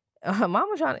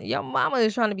 your mama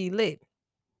is trying to be lit.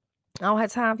 I don't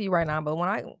have time for you right now, but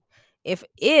when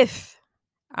if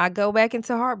I go back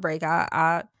into heartbreak,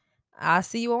 I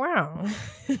see you around."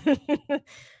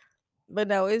 But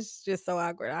no, it's just so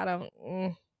awkward. I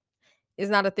don't.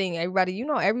 It's not a thing.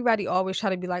 Everybody always try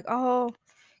to be like, "Oh,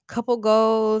 couple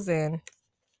goals," and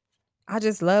I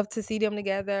just love to see them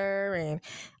together. And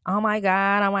oh my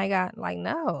god, like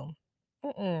no,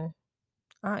 mm-mm.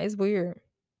 It's weird.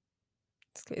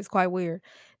 It's quite weird.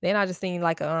 Then I just seen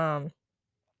like a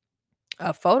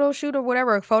photo shoot or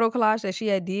whatever, a photo collage that she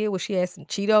had did where she had some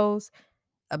Cheetos,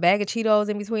 a bag of Cheetos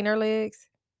in between her legs,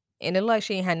 and it looked like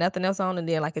she ain't had nothing else on, and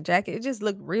then like a jacket. It just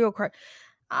looked real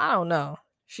I don't know.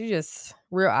 She just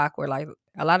real awkward. Like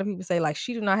a lot of people say, like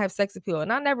she do not have sex appeal,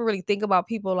 and I never really think about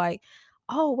people like,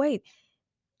 oh wait,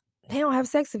 they don't have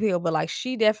sex appeal, but like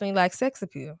she definitely likes sex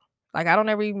appeal. Like I don't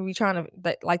ever even be trying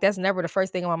to like that's never the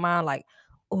first thing in my mind. Like,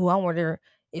 oh, I wonder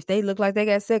if they look like they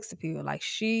got sex appeal. Like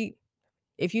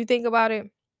if you think about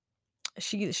it,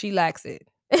 she lacks it.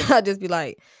 I just be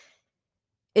like,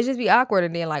 it just be awkward,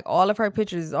 and then like all of her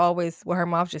pictures is always with her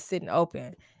mouth just sitting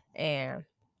open, and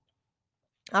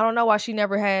I don't know why she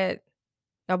never had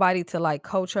nobody to like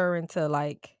coach her into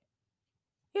like,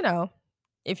 you know,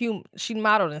 if you she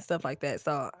modeled and stuff like that.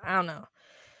 So I don't know.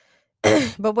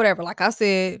 But whatever, like I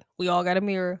said, we all got a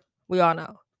mirror. We all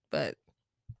know. But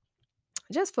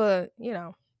just for,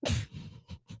 let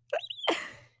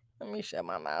me shut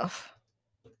my mouth.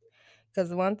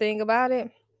 Cause one thing about it,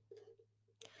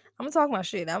 I'm gonna talk my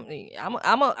shit. I'm a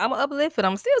uplift, but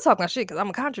I'm still talking my shit because I'm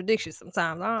a contradiction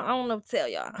sometimes. I don't know what to tell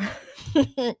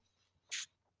y'all.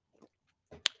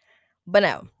 But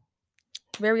no,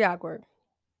 very awkward.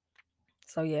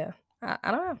 So yeah,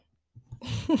 I don't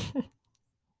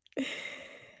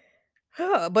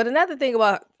know. But another thing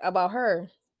about her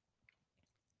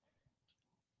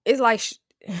is like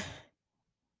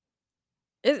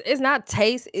it's not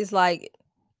taste. It's like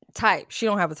type. She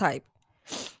don't have a type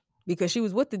because she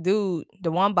was with the dude,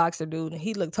 the one boxer dude, and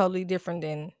he looked totally different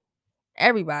than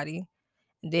everybody.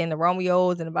 And then the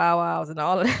Romeos and the Bow Wows and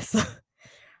all of that stuff.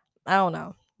 I don't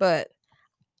know, but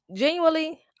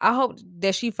genuinely, I hope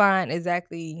that she find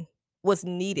exactly what's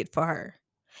needed for her.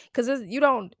 Because you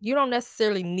don't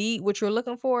necessarily need what you're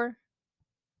looking for,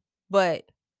 but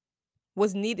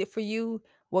what's needed for you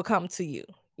will come to you.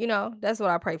 That's what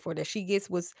I pray for, that she gets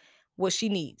what she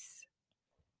needs.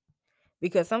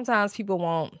 Because sometimes they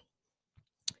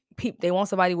want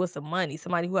somebody with some money,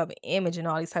 somebody who have an image and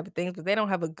all these type of things, but they don't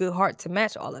have a good heart to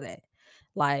match all of that.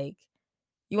 Like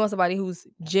you want somebody who's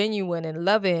genuine and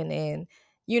loving and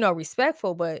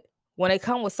respectful, but when they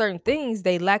come with certain things,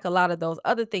 they lack a lot of those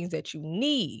other things that you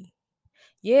need.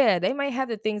 Yeah, they may have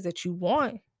the things that you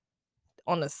want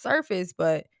on the surface,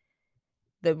 but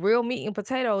the real meat and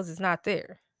potatoes is not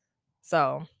there.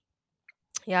 So,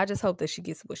 yeah, I just hope that she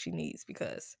gets what she needs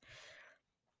because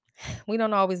we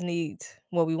don't always need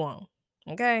what we want.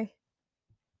 Okay?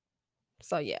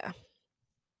 So, yeah.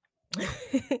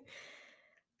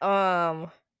 um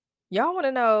y'all want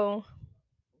to know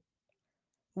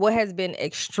what has been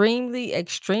extremely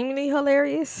extremely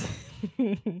hilarious?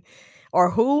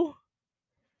 Or who?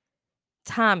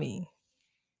 Tommy.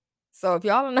 So if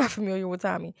y'all are not familiar with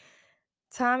Tommy,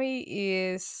 Tommy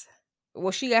is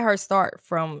she got her start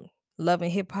from Love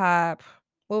and Hip Hop.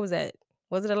 What was that?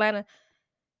 Was it Atlanta?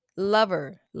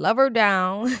 Lover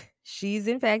Down. She's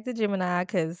in fact a Gemini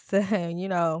because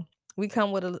we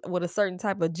come with a certain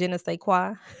type of je ne sais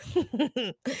quoi.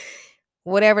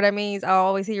 Whatever that means. I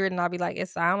always hear it and I'll be like, it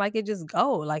sound like it just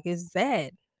go. Like it's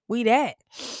that. We that.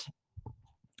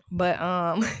 But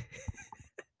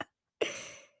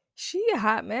she a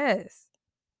hot mess.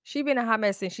 She been a hot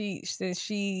mess since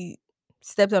she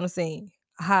stepped on the scene.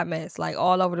 A hot mess, like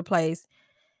all over the place.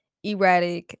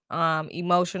 Erratic,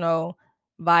 emotional,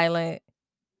 violent,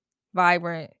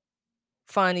 vibrant,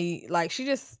 funny. Like she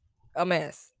just a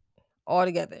mess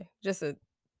altogether. Just a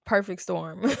perfect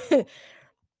storm.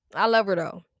 I love her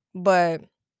though. But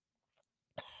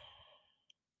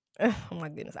oh my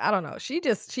goodness, I don't know. She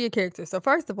a character. So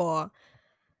first of all,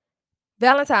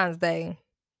 Valentine's Day,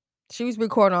 she was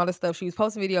recording all this stuff. She was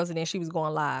posting videos and then she was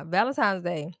going live. Valentine's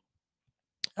Day,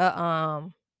 uh,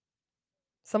 um,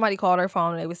 somebody called her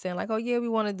phone and they was saying like, "Oh yeah, we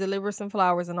want to deliver some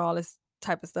flowers and all this."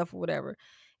 type of stuff or whatever.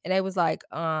 And they was like,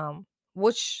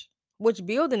 which which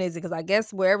building is it? Because I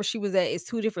guess wherever she was at is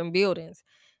two different buildings.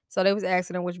 So they was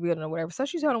asking her which building or whatever. So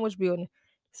she told them which building.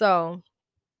 So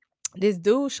this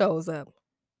dude shows up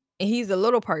and he's a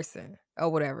little person or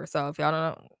whatever. So if y'all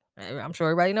don't know, I'm sure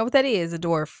everybody know what that is, a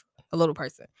dwarf, a little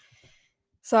person.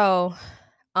 So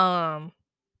um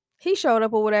he showed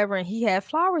up or whatever and he had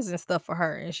flowers and stuff for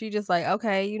her. And she just like,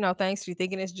 okay, thanks. She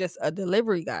thinking it's just a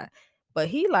delivery guy. But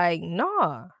he like,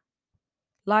 nah,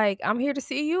 like I'm here to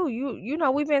see you.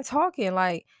 We've been talking.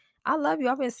 Like, I love you.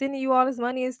 I've been sending you all this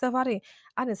money and stuff. I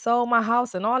didn't sold my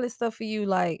house and all this stuff for you.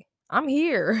 Like, I'm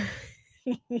here.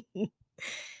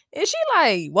 And she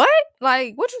like, what?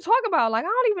 Like, what you talk about? Like, I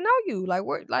don't even know you.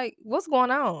 Like, what's going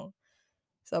on?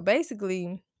 So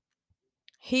basically,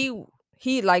 he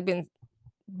he like been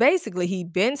basically he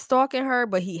been stalking her,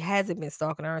 but he hasn't been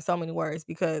stalking her in so many words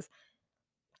because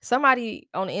somebody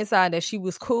on the inside that she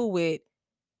was cool with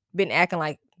been acting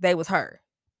like they was her.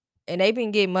 And they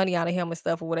been getting money out of him and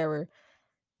stuff or whatever.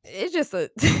 It's just a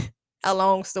a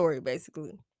long story,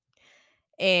 basically.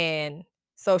 And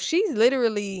so she's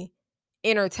literally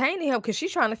entertaining him because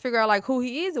she's trying to figure out like who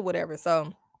he is or whatever.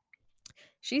 So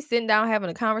she's sitting down having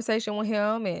a conversation with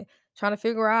him and trying to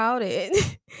figure out and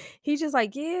he's just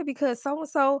like, yeah, because so and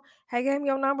so had gave me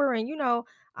your number and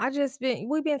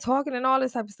we've been talking and all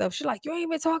this type of stuff. She's like, you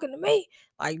ain't been talking to me,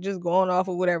 like just going off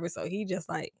or whatever. So he just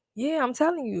like, yeah, I'm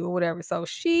telling you or whatever. So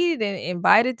she then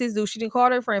invited this dude. She didn't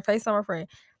call her friend, FaceTime her friend.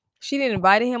 She didn't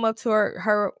invite him up to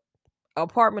her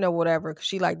apartment or whatever. Cause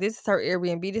she like, this is her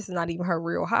Airbnb. This is not even her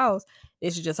real house.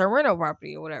 This is just her rental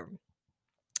property or whatever.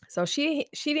 So she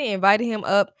didn't invite him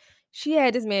up. She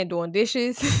had this man doing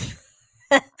dishes.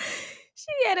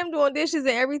 She had him doing dishes and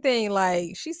everything.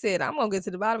 Like she said, I'm gonna get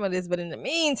to the bottom of this, but in the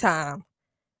meantime,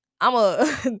 I'm a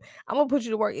I'm gonna put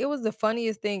you to work. It was the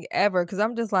funniest thing ever because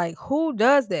I'm just like, who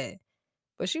does that?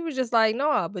 But she was just like,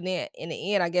 no. But then in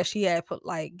the end, I guess she had put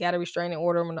like got a restraining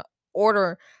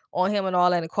order on him and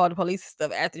all that and called the police and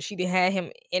stuff after she did had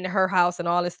him in her house and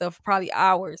all this stuff, probably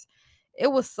hours.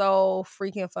 It was so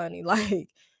freaking funny. Like,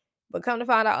 but come to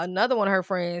find out another one of her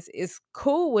friends is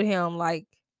cool with him. Like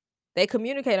they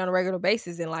communicate on a regular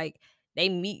basis and like they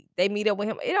meet up with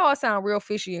him. It all sounds real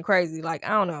fishy and crazy. Like,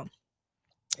 I don't know.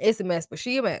 It's a mess, but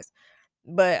she a mess.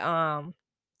 But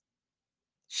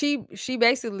she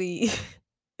basically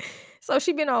so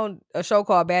she been on a show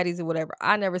called Baddies or whatever.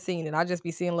 I never seen it. I just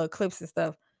be seeing little clips and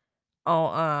stuff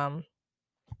on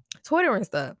Twitter and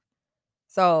stuff.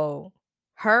 So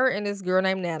her and this girl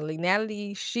named Natalie.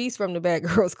 Natalie, she's from the Bad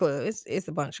Girls Club. It's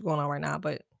a bunch going on right now,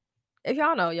 but if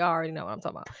y'all know, y'all already know what I'm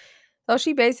talking about. So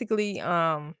she basically is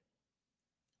on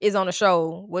the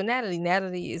show with Natalie.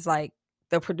 Natalie is like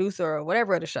the producer or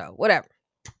whatever of the show, whatever.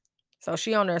 So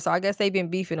she on there. So I guess they've been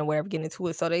beefing or whatever, getting into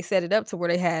it. So they set it up to where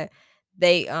they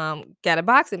got a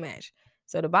boxing match.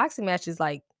 So the boxing match is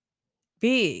like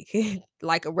big,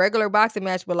 like a regular boxing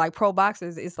match, but like pro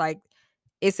boxers, it's like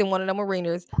it's in one of them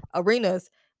arenas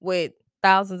with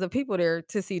thousands of people there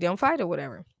to see them fight or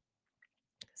whatever.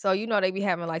 So they be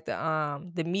having like the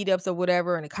meetups or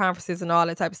whatever and the conferences and all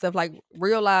that type of stuff, like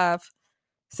real live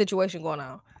situation going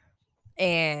on.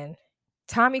 And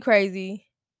Tommy crazy.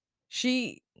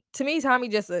 She to me, Tommy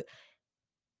just a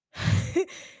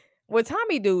what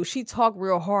Tommy do, she talk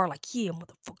real hard, like, yeah,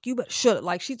 motherfucker, you better shut up.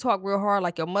 Like she talk real hard,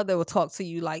 like your mother will talk to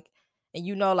you, like, and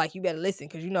like you better listen,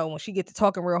 because when she get to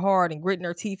talking real hard and gritting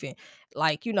her teeth and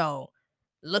like,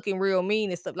 looking real mean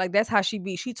and stuff, like that's how she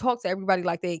be. She talks to everybody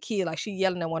like they a kid, like she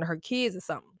yelling at one of her kids or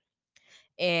something.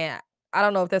 And I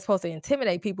don't know if that's supposed to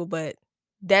intimidate people, but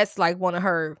that's like one of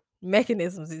her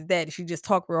mechanisms is that she just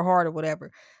talk real hard or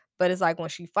whatever. But it's like when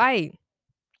she fight,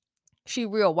 she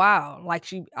real wild. Like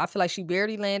I feel like she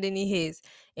barely land any hits,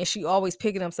 and she always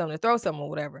picking up something to throw something or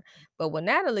whatever. But with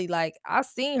Natalie, like I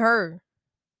seen her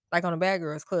like on the Bad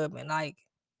Girls Club, and like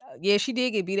yeah, she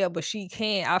did get beat up, but she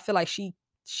can. I feel like she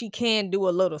can do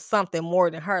a little something more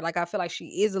than her. Like I feel like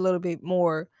she is a little bit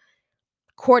more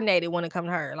coordinated when it comes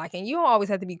to her. Like, and you don't always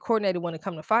have to be coordinated when it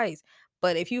comes to fights.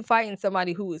 But if you fighting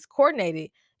somebody who is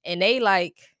coordinated and they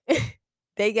like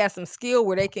they got some skill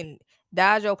where they can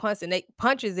dodge your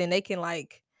punches and they can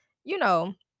like, you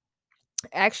know,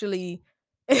 actually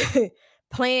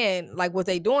plan like what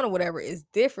they doing or whatever is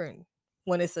different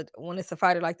when it's a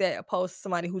fighter like that, opposed to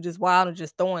somebody who just wild and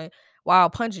just throwing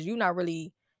wild punches. You're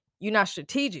not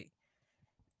strategic.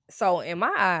 So in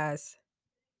my eyes,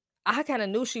 I kind of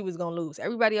knew she was gonna lose.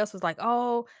 Everybody else was like,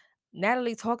 "Oh,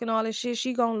 Natalie talking all this shit.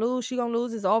 She gonna lose. She gonna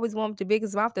lose. It's always one with the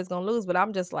biggest mouth that's gonna lose." But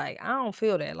I'm just like, I don't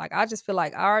feel that. Like, I just feel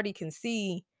like I already can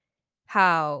see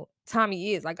how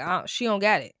Tommy is. Like, she don't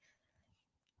got it.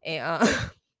 And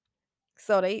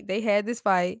So they had this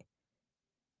fight,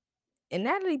 and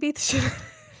Natalie beat the shit.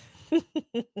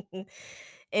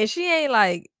 And she ain't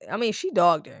like, I mean, she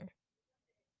dogged her.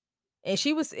 And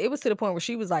it was to the point where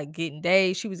she was like getting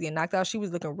dazed, she was getting knocked out, she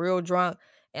was looking real drunk.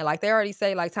 And like they already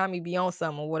say, like Tommy be on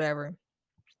something or whatever.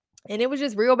 And it was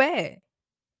just real bad.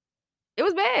 It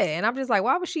was bad. And I'm just like,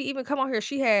 why would she even come on here?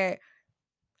 She had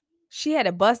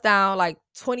a bust down like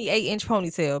 28-inch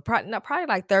ponytail, probably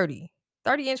like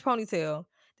 30-inch ponytail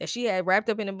that she had wrapped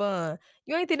up in a bun.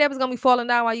 You ain't think that was gonna be falling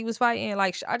down while you was fighting?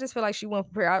 Like I just feel like she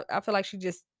wasn't prepared. I feel like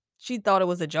she thought it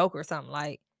was a joke or something.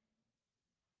 Like,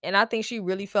 and I think she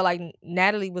really felt like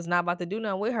Natalie was not about to do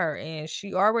nothing with her, and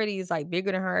she already is like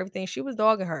bigger than her. Everything, she was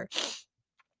dogging her,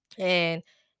 and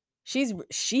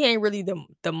she ain't really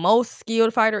the most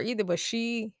skilled fighter either, but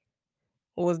she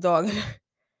was dogging her.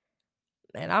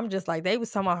 And I'm just like, they was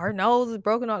talking about her nose is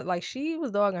broken off, like she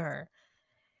was dogging her.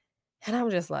 And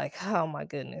I'm just like, oh my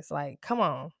goodness, like, come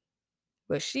on.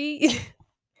 But she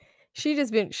she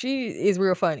is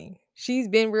real funny. She's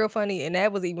been real funny, and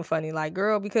that was even funny. Like,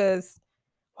 girl, because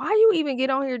why you even get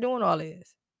on here doing all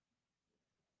this?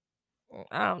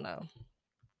 I don't know.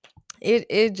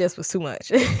 It just was too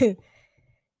much. And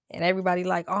everybody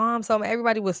like, oh, I'm so mad.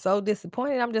 Everybody was so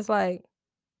disappointed. I'm just like,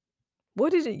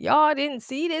 what did y'all didn't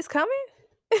see this coming?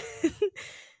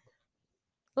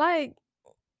 Like,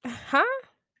 huh?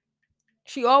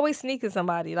 She always sneaking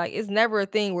somebody. Like, it's never a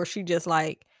thing where she just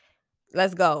like,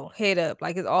 let's go, head up.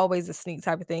 Like, it's always a sneak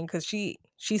type of thing. Cause she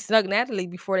snuck Natalie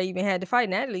before they even had to fight.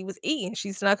 Natalie was eating.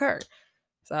 She snuck her.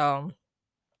 So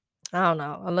I don't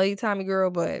know. I love you, Tommy girl,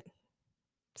 but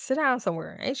sit down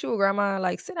somewhere. Ain't you a grandma?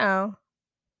 Like, sit down.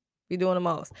 Be doing the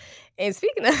most. And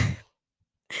speaking of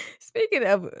speaking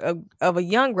of a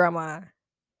young grandma,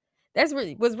 that's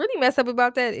really what's really messed up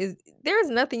about that is there is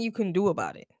nothing you can do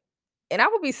about it. And I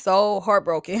would be so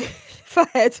heartbroken if I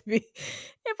had to be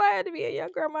a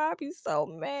young grandma. I'd be so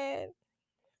mad.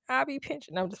 I'd be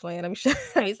pinching. I'm just playing. Let me show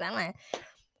you something.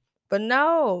 But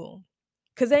no,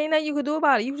 because there ain't nothing you can do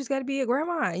about it. You just got to be a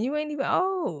grandma, and you ain't even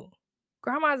old.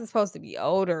 Grandmas are supposed to be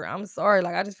older. I'm sorry.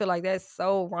 Like, I just feel like that's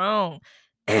so wrong.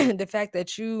 The fact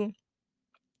that you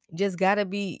just gotta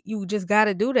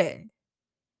do that.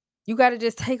 You gotta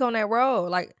just take on that role.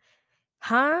 Like,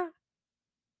 huh?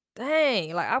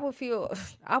 Dang. Like, I would feel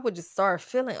I would just start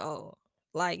feeling old.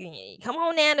 Like, come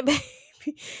on now, the baby.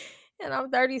 And I'm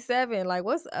 37. Like,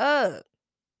 what's up?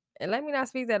 And let me not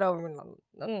speak that over me.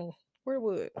 Where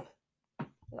wood?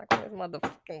 Like this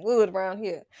motherfucking wood around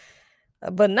here.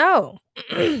 But no.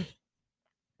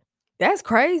 That's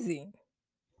crazy.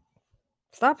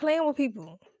 Stop playing with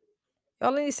people.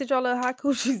 Y'all need to sit your little hot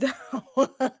coochies down.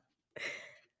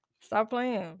 Stop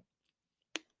playing.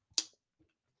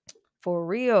 For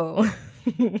real.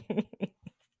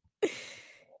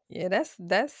 Yeah, that's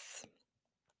not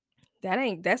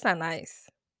nice.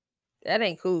 That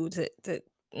ain't cool to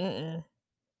mm-mm.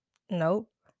 Nope.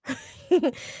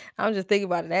 I'm just thinking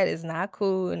about it. That is not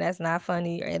cool and that's not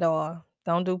funny at all.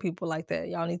 Don't do people like that.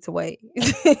 Y'all need to wait.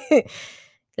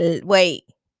 Wait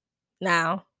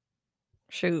now.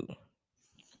 Shoot.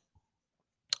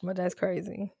 But that's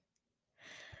crazy.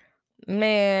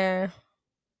 Man.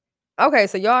 Okay,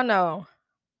 so y'all know.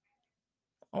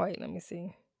 Wait, let me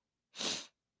see.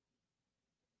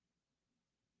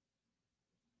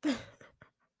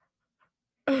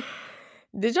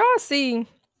 Did y'all see?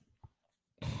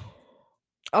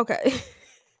 Okay.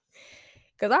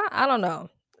 Cause I don't know.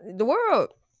 The world,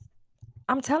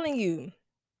 I'm telling you,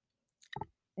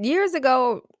 years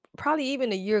ago, probably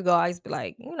even a year ago, I used to be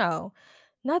like,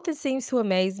 nothing seems to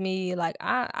amaze me. Like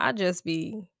I just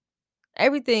be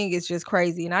everything is just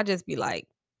crazy. And I just be like,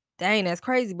 dang, that's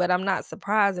crazy. But I'm not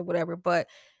surprised or whatever. But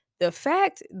the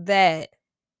fact that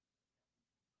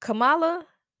Kamala,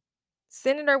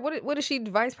 Senator, what is she,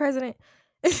 vice president?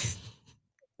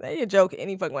 They a joke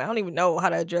any fucking way. I don't even know how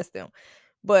to address them.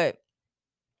 But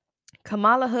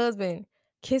Kamala husband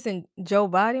kissing Joe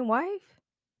Biden wife?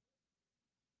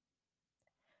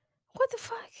 What the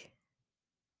fuck?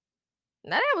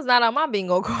 Now that was not on my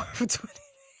bingo card for 20.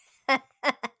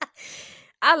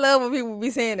 I love when people be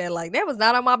saying that. Like, that was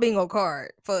not on my bingo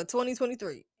card for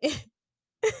 2023.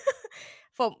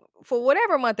 for for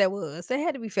whatever month that was. It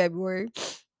had to be February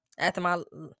after my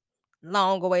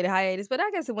long awaited hiatus. But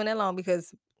I guess it went that long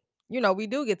because, we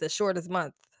do get the shortest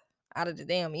month out of the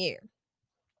damn year.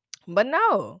 But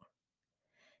no,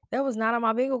 that was not on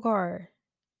my bingo card.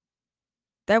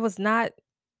 That was not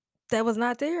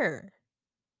there.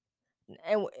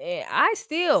 And I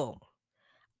still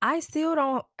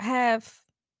don't have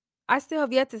I still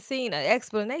have yet to see an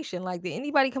explanation. Like, did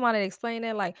anybody come out and explain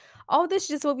that? Like, oh, this is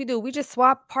just what we do. We just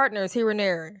swap partners here and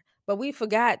there. but we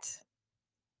forgot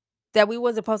that we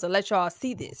wasn't supposed to let y'all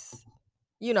see this.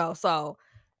 So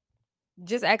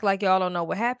just act like y'all don't know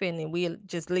what happened and we'll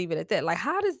just leave it at that. Like,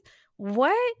 how does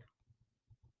what?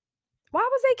 Why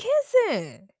was they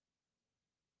kissing?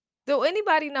 Do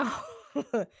anybody know?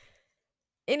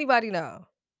 Anybody know?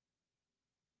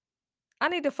 I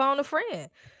need to phone a friend.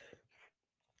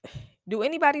 Do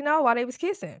anybody know why they was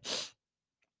kissing?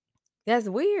 That's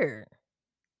weird.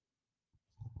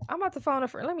 I'm about to phone a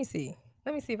friend. Let me see.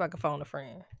 Let me see if I can phone a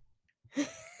friend. Cause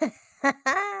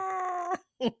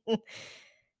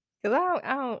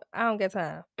I don't get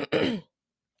time.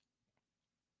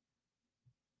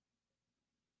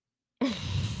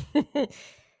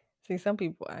 See, some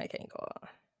people I can't call.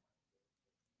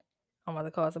 I'm about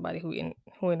to call somebody who in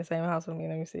the same house with me.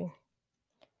 Let me see.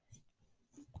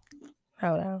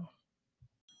 Hold on.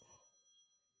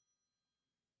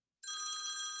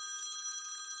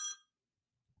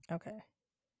 Okay.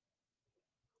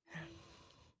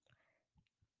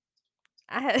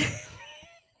 I had.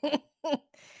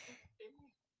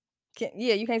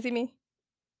 Yeah, you can't see me.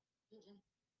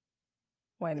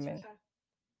 Wait a minute.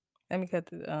 Let me cut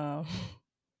the.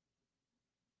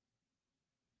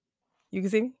 You can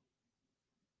see me.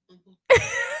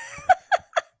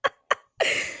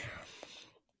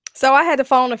 So I had to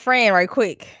phone a friend right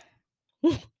quick.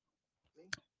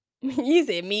 You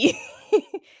said me.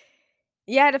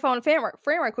 Yeah, I had to phone a friend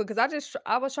right quick because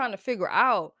I was trying to figure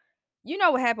out,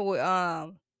 what happened with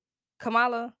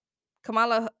Kamala,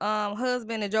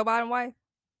 husband and Joe Biden wife.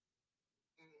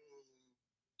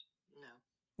 No,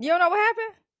 You don't know what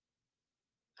happened?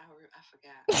 I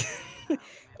forgot.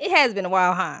 It has been a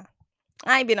while, huh?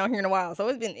 I ain't been on here in a while, so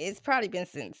it's probably been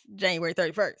since January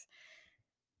 31st.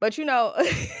 But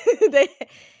they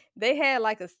they had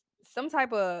like some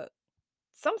type of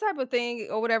thing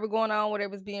or whatever going on where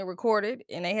it was being recorded,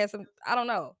 and they had some, I don't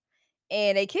know,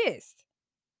 and they kissed.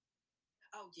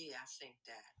 Oh yeah, I think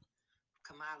that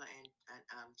Kamala and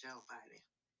Joe Biden,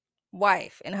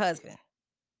 Wife and husband.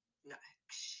 no,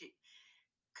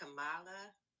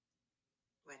 Kamala.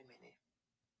 Wait a minute.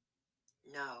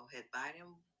 No, his Biden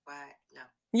wife. No.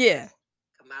 Yeah.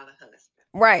 Kamala husband.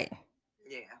 Right.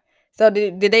 Yeah. So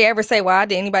did they ever say why?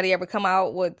 Did anybody ever come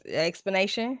out with an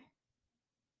explanation?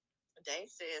 They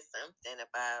said something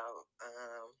about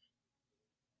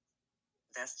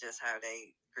that's just how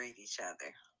they greet each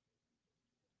other.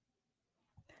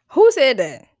 Who said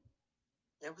that?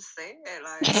 It was said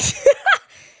like.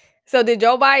 So did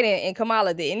Joe Biden and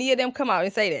Kamala, did any of them come out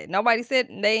and say that? Nobody said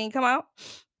they ain't come out?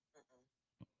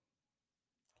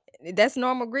 That's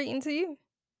normal greeting to you? No.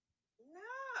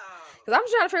 Because I'm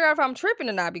trying to figure out if I'm tripping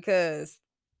or not, because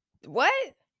what?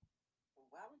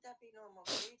 Why would that be normal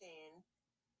greeting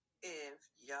if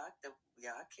y'all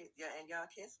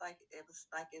kiss like it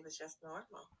was just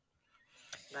normal?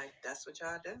 Like that's what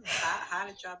y'all do. How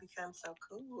did y'all become so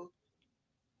cool?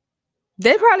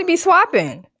 They probably be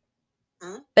swapping.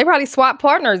 They probably swap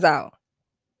partners out.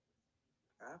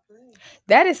 Probably.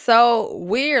 That is so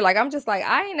weird. Like, I'm just like,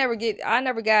 I never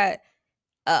got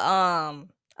a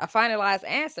finalized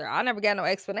answer. I never got no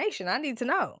explanation. I need to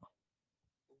know.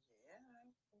 Yeah,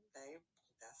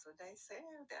 that's what they said.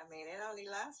 I mean, it only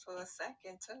lasts for a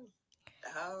second too.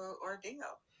 The whole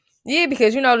ordeal. Yeah,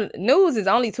 because news is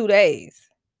only 2 days.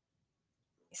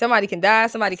 Somebody can die,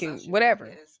 somebody can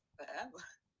whatever.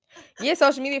 Yeah,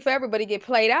 social media forever, but it get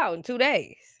played out in 2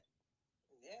 days.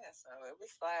 Yeah, so it was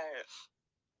like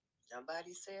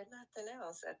nobody said nothing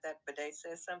else at that, but they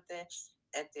said something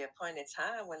at the appointed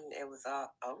time when it was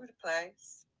all over the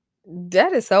place.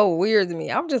 That is so weird to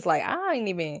me. I'm just like, I ain't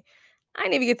even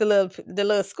get the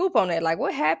little scoop on that. Like,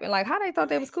 what happened? Like, how they thought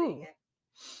they was cool?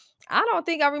 I don't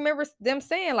think I remember them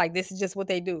saying like this is just what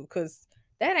they do, because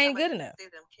that ain't good enough. See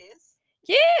them kiss?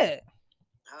 Yeah.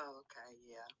 Oh, okay,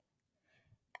 yeah.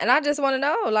 And I just want to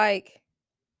know, like,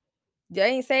 they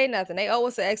ain't say nothing. They owe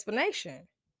us an explanation.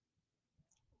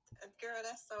 Girl,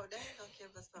 that's so they ain't gonna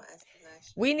give us no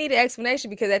explanation. We need an explanation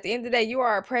because at the end of the day, you are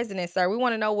our president, sir. We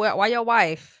want to know why your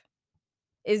wife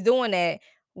is doing that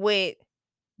with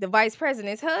the vice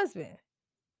president's husband.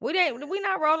 We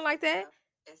not rolling like that.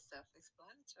 It's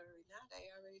self-explanatory now. They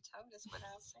already told us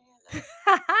without saying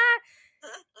that.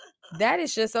 That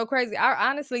is just so crazy.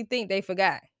 I honestly think they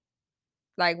forgot,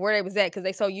 like, where they was at, because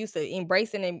they so used to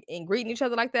embracing and greeting each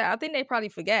other like that. I think they probably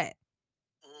forgot.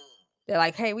 They're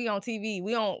like, hey, we on TV.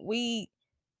 We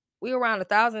around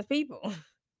 1,000 people. Probably.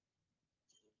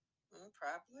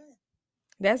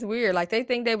 That's weird. Like, they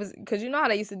think they was, because you know how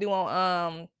they used to do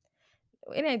on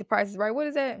it ain't The Price is Right. What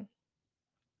is that?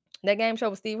 That game show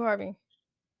with Steve Harvey,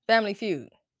 Family Feud.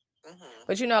 Mm-hmm.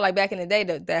 But like back in the day,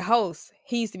 that host,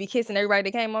 he used to be kissing everybody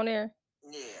that came on there.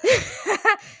 Yeah.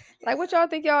 Like, what Yeah. y'all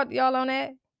think y'all on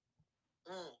that?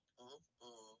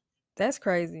 Mm-hmm. That's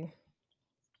crazy.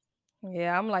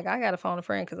 Yeah, I'm like, I gotta phone a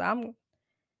friend because I'm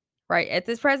right at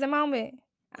this present moment.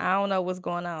 I don't know what's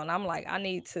going on. I'm like, I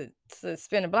need to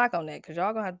spin a block on that because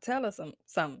y'all gonna have to tell us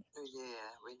something. Yeah,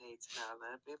 we need to know a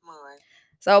little bit more.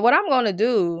 So what I'm gonna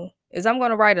do is I'm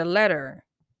gonna write a letter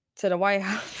to the White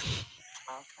House.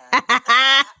 Okay.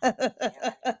 Yeah,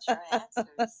 get your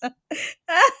answers.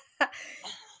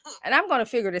 And I'm gonna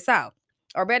figure this out.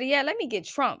 Or better yet, let me get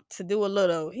Trump to do a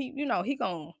little. He gonna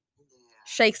Yeah.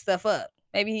 shake stuff up.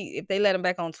 Maybe if they let him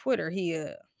back on Twitter,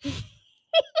 yeah,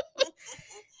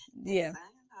 His son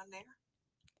on there.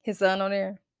 his son on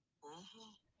there.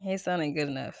 Mm-hmm. His son ain't good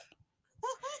enough.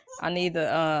 I need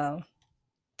the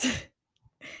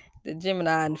the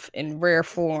Gemini in rare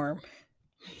form.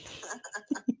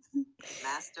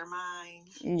 Mastermind.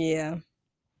 Yeah.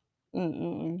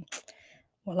 Mm-mm.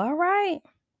 Well, all right.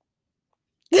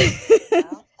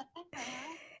 Well,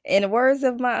 In the words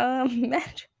of my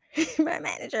manager, my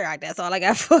manager, that's all I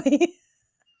got for you.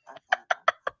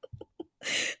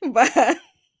 But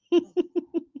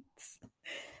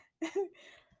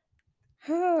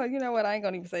oh, you know what? I ain't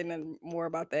gonna even say nothing more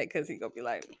about that because he gonna be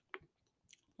like,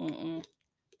 mm-mm.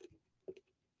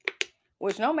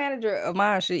 Which no manager of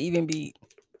mine should even be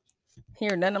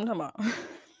hearing nothing I'm talking about.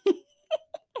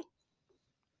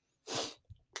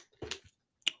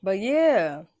 But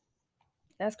yeah,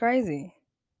 that's crazy.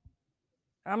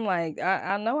 I'm like,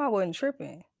 I know I wasn't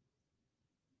tripping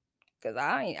because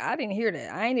I didn't hear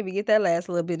that. I ain't even get that last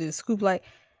little bit of the scoop. Like,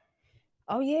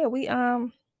 oh yeah, we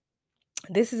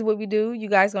this is what we do. You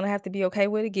guys gonna have to be okay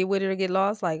with it. Get with it or get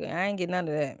lost. Like, I ain't get none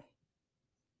of that.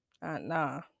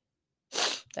 Nah,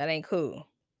 that ain't cool.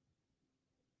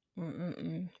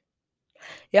 Mm-mm-mm.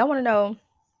 Y'all want to know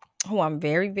who I'm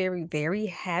very, very, very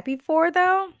happy for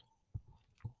though?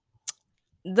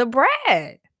 The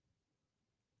Brat.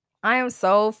 I am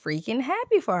so freaking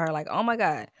happy for her. Like, oh my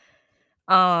god.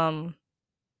 Um,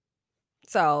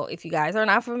 so if you guys are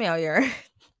not familiar,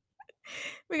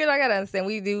 because I gotta understand,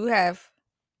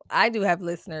 I do have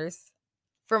listeners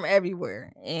from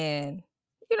everywhere, and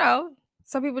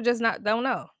some people just not don't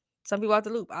know. Some people out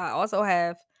the loop. I also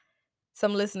have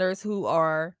some listeners who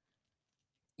are,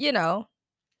 you know,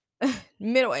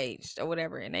 middle aged or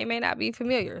whatever, and they may not be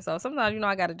familiar. So sometimes,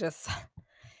 I gotta just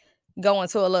go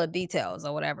into a little details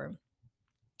or whatever.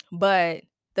 But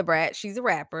the Brat, she's a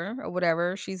rapper or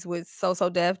whatever. She's with So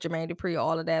Def, Jermaine Dupri,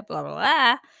 all of that, blah blah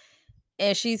blah.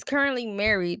 And she's currently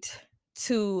married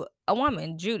to a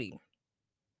woman, Judy.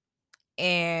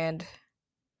 And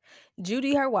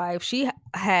Judy, her wife, she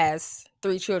has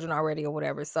 3 children already or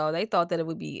whatever. So they thought that it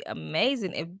would be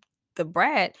amazing if the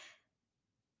Brat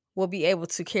will be able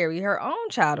to carry her own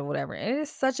child or whatever. And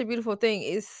it's such a beautiful thing.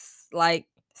 It's like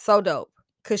so dope.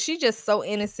 Cause she's just so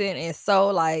innocent and so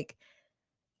like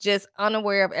just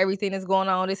unaware of everything that's going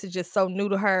on. This is just so new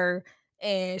to her.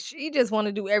 And she just want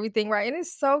to do everything right. And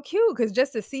it's so cute because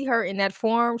just to see her in that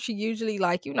form, she usually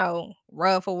like,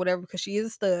 rough or whatever because she is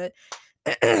a stud.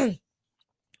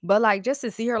 But like just to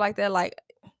see her like that, like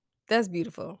that's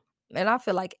beautiful. And I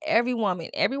feel like every woman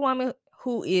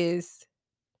who is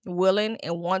willing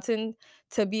and wanting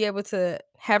to be able to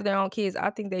have their own kids, I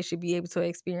think they should be able to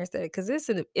experience that because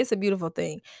it's a beautiful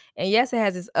thing. And yes, it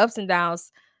has its ups and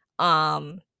downs.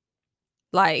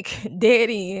 Like dead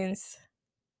ends,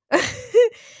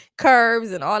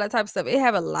 curves, and all that type of stuff. It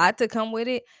have a lot to come with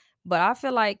it, but I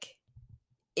feel like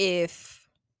if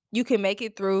you can make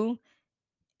it through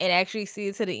and actually see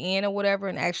it to the end or whatever,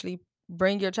 and actually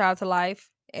bring your child to life,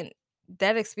 and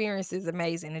that experience is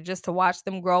amazing. And just to watch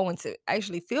them grow and to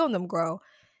actually feel them grow,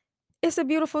 it's a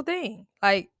beautiful thing.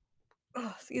 Like,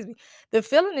 oh, excuse me, the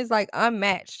feeling is like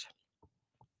unmatched.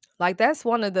 Like that's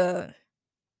a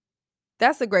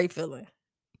great feeling.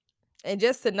 And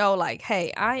just to know, like,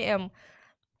 hey, I am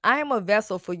a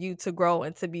vessel for you to grow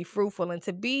and to be fruitful and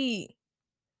to be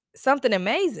something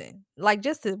amazing. Like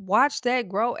just to watch that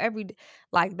grow every day.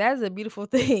 Like that's a beautiful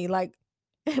thing. Like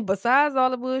besides all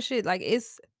the bullshit, like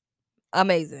it's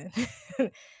amazing.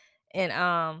 And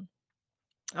I'm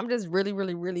just really,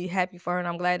 really, really happy for her. And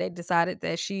I'm glad they decided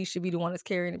that she should be the one that's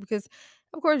carrying it because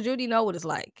of course Judy know what it's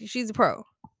like. She's a pro.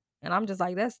 And I'm just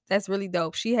like, that's really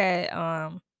dope. She had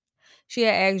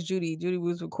asked Judy. Judy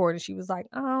was recording. She was like,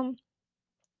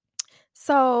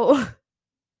 so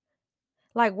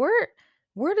like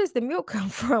where does the milk come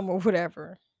from or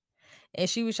whatever? And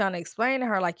she was trying to explain to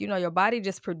her, like, your body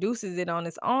just produces it on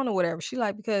its own or whatever. She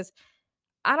like, because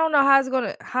I don't know how it's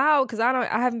gonna because I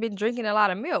haven't been drinking a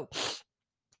lot of milk.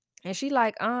 And she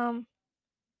like,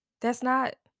 that's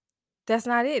not that's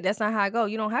not it. That's not how I go.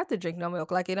 You don't have to drink no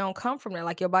milk. Like it don't come from there.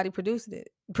 Like your body produces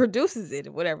it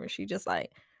or whatever. She just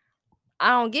like, I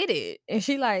don't get it. And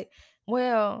she like,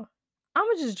 well,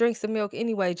 I'ma just drink some milk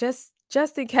anyway, just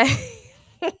in case.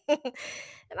 And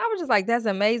I was just like, that's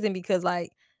amazing because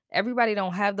like everybody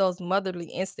don't have those motherly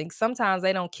instincts. Sometimes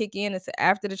they don't kick in until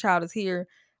after the child is here.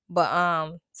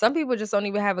 But some people just don't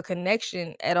even have a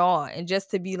connection at all. And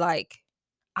just to be like,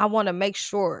 I want to make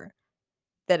sure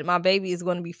that my baby is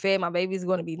going to be fed, my baby is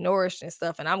going to be nourished and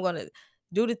stuff, and I'm going to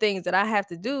do the things that I have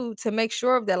to do to make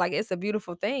sure of that. Like it's a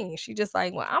beautiful thing. She just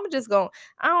like, well, I'm just going.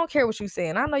 I don't care what you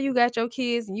saying. I know you got your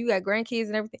kids and you got grandkids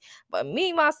and everything, but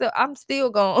me myself, I'm still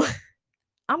going.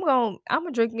 I'm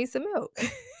gonna drink me some milk.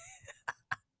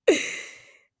 And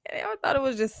I thought it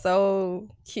was just so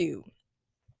cute.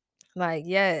 Like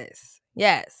yes,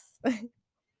 yes,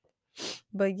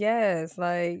 but yes,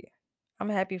 like I'm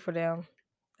happy for them.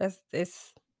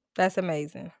 That's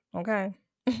amazing. Okay.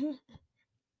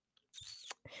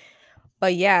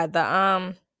 But yeah,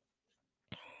 the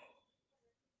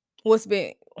what's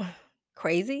been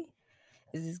crazy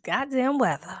is this goddamn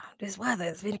weather. This weather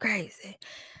has been crazy.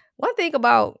 One thing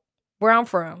about where I'm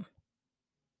from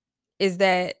is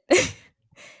that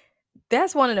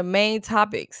that's one of the main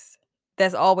topics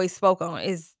that's always spoke on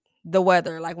is the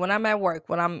weather. Like when I'm at work,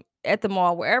 when I'm at the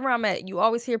mall, wherever I'm at, you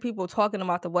always hear people talking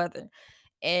about the weather.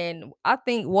 And I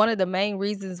think one of the main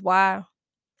reasons why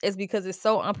is because it's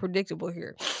so unpredictable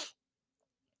here.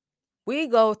 We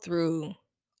go through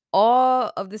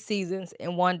all of the seasons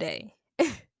in one day,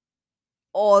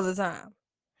 all the time.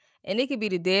 And it could be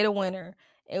the dead of winter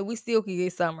and we still could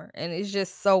get summer. And it's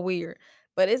just so weird.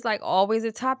 But it's like always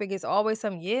a topic. It's always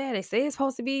something. Yeah, they say it's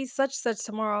supposed to be such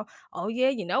tomorrow. Oh yeah,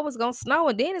 you know it's gonna snow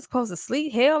and then it's supposed to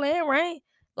sleet, hail, and rain.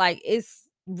 Like it's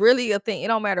really a thing. It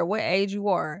don't matter what age you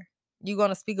are, you're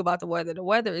gonna speak about the weather. The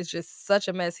weather is just such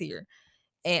a mess here.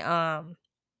 And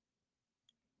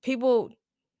people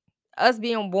us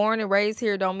being born and raised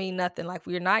here don't mean nothing. Like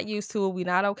we're not used to it. We're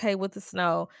not okay with the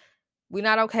snow. We're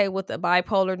not okay with the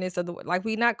bipolarness of the like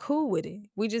we're not cool with it.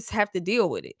 We just have to deal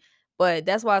with it. But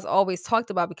that's why it's always talked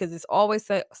about because it's always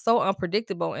so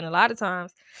unpredictable and a lot of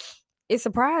times it's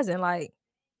surprising like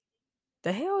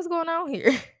the hell is going on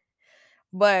here?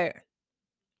 But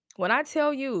when I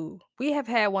tell you we have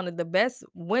had one of the best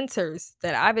winters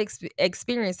that I've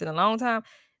experienced in a long time,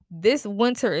 this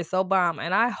winter is so bomb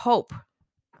and I hope,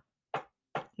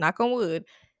 knock on wood,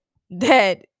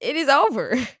 that it is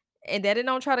over and that it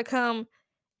don't try to come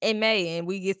in May and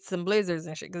we get some blizzards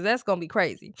and shit because that's gonna be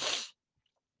crazy.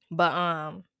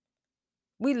 But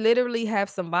we literally have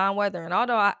some bomb weather, and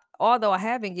although I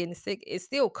have been getting sick, it's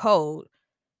still cold.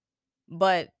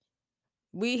 But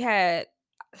we had,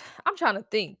 I'm trying to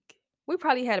think, we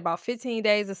probably had about 15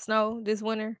 days of snow this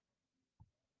winter,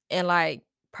 and like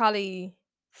probably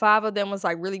 5 of them was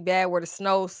like really bad where the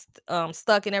snow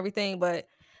stuck and everything. But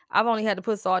I've only had to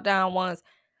put salt down once.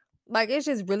 Like it's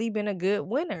just really been a good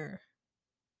winter.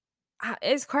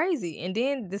 It's crazy, and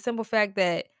then the simple fact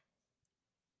that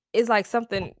it's like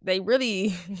something they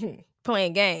really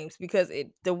playing games because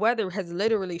the weather has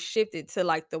literally shifted to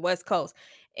like the West Coast.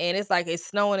 And it's like it's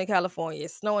snowing in California,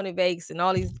 it's snowing in Vegas and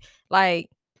all these like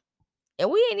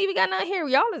and we ain't even got nothing here.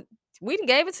 We done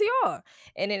gave it to y'all.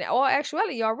 And in all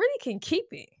actuality, y'all really can keep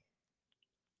it.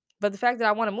 But the fact that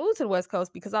I want to move to the West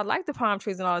Coast because I like the palm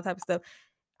trees and all that type of stuff,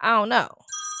 I don't know.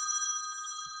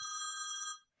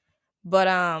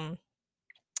 But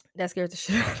that scared the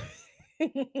shit out of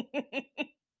me.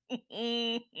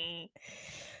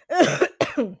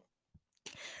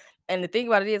 And the thing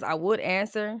about it is, I would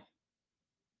answer,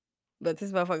 but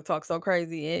this motherfucker talks so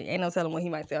crazy. Ain't no telling what he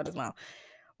might say out his mouth.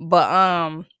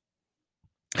 But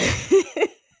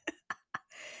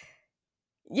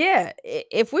yeah,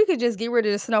 if we could just get rid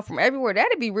of the snow from everywhere,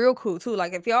 that'd be real cool too.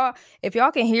 Like if y'all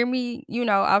can hear me,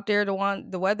 out there,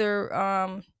 the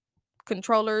weather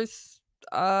controllers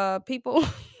people,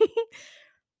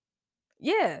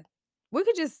 yeah, we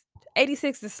could just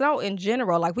 86 the snow in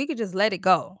general. Like we could just let it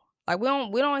go. Like we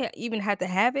don't even have to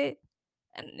have it,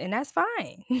 and that's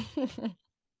fine.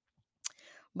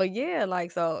 But yeah,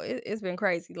 like so it's been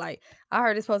crazy. Like I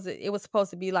heard it was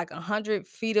supposed to be like 100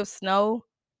 feet of snow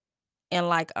in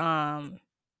like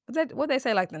what they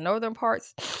say like the northern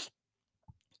parts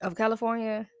of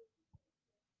California,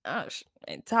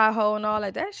 and Tahoe and all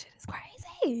that. That shit is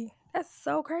crazy. That's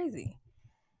so crazy.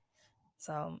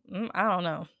 So I don't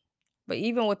know. But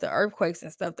even with the earthquakes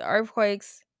and stuff, the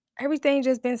earthquakes, everything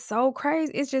just been so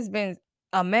crazy. It's just been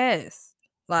a mess.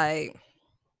 Like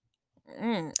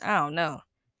I don't know.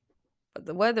 But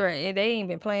the weather, they ain't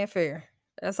been playing fair.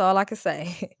 That's all I can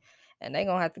say. and they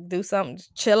gonna have to do something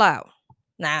to chill out.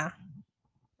 Nah,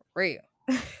 real.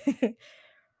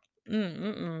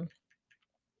 Mm-mm-mm.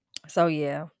 So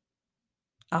yeah,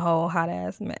 a whole hot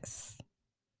ass mess.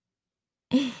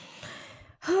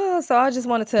 So I just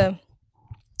wanted to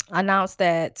announce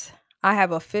that I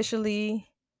have officially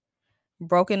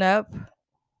broken up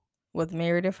with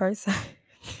Married at First Sight.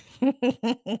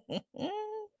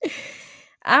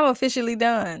 I'm officially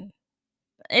done.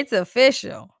 It's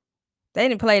official. They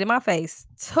didn't play it in my face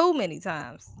too many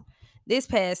times this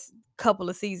past couple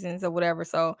of seasons or whatever.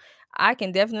 So I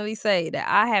can definitely say that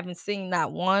I haven't seen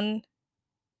not one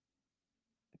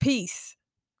piece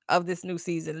of this new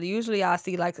season. Usually I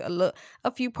see like a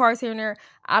few parts here and there.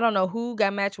 I don't know who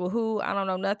got matched with who. I don't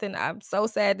know nothing. I'm so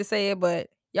sad to say it, but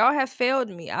y'all have failed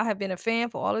me. I have been a fan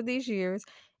for all of these years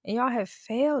and y'all have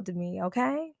failed me,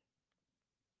 okay?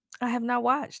 I have not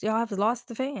watched. Y'all have lost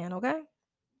the fan, okay?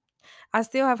 I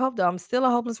still have hope though. I'm still a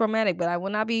hopeless romantic, but I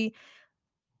will not be,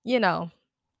 you know,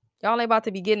 y'all ain't about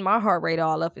to be getting my heart rate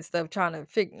all up and stuff trying to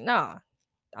figure. Nah,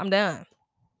 I'm done.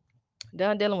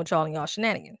 Done dealing with y'all and y'all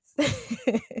shenanigans.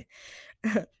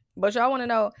 But y'all want to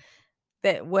know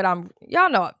that what y'all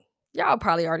know, y'all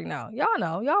probably already know. Y'all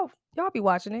know. Y'all be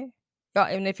watching it. Y'all,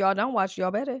 and if y'all don't watch,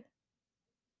 y'all better.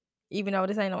 Even though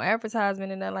this ain't no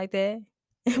advertisement and nothing like that.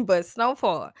 But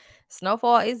Snowfall.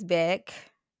 Snowfall is back.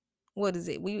 What is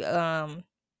it? We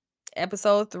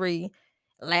episode 3,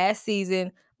 last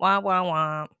season. Womp womp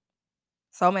womp.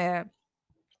 So mad.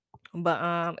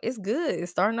 But it's good.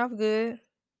 It's starting off good.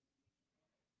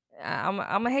 I'm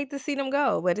gonna hate to see them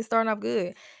go, but it's starting off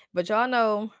good. But y'all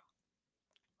know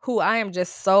who I am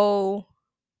just so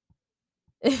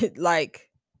like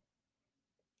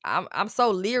I'm so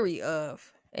leery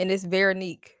of, and it's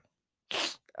Veronique,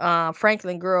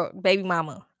 Franklin girl, baby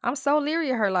mama. I'm so leery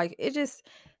of her. Like it just,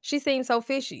 she seems so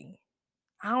fishy.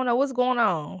 I don't know what's going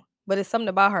on, but it's something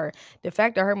about her. The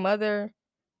fact that her mother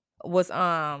was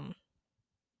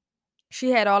she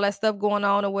had all that stuff going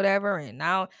on or whatever, and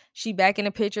now she back in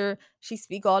the picture. She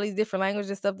speak all these different languages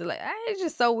and stuff. That like it's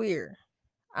just so weird.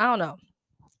 I don't know.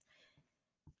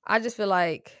 I just feel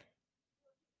like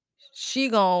she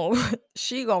gon'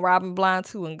 she gon' rob him blind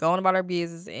too and go on about her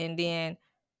business, and then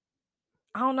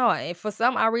I don't know. And for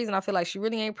some odd reason, I feel like she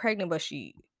really ain't pregnant, but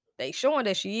they showing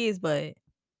that she is, but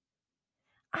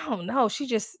I don't know. She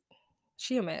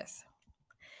a mess.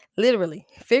 Literally,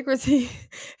 figuratively,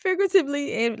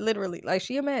 and literally, like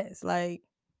she a mess. Like,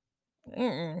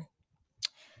 mm-mm.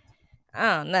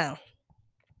 I don't know.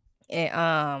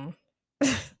 And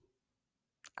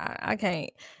I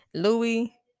can't.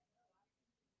 Louis,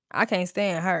 I can't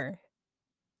stand her.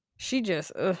 She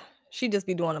just, she just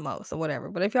be doing the most or whatever.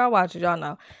 But if y'all watch it, y'all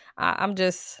know. I'm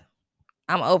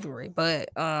over it. But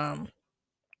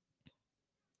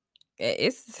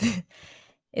it's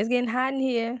it's getting hot in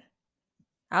here.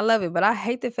 I love it, but I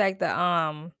hate the fact that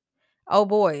oh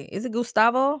boy, is it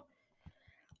Gustavo?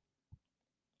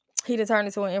 He done turned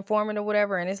into an informant or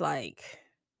whatever, and it's like,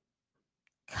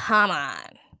 come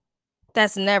on,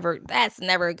 that's never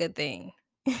a good thing.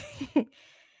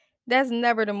 That's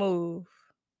never the move.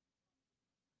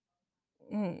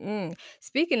 Mm-mm.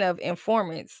 Speaking of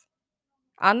informants,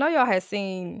 I know y'all had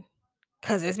seen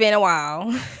because it's been a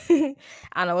while.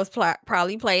 I know it's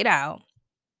probably played out,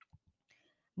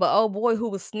 but oh boy, who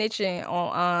was snitching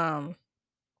on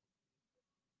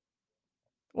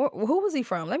who was he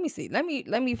from? Let me see. Let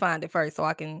me find it first so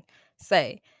I can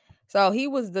say. So he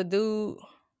was the dude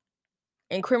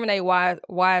incriminate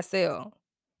YSL.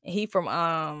 He from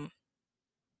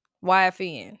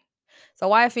YFN. So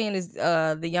YFN is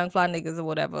the Young Fly niggas or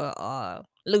whatever,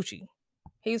 Lucci.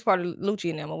 He was part of Lucci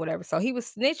and them or whatever. So he was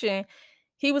snitching.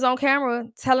 He was on camera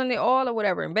telling it all or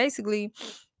whatever. And basically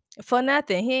for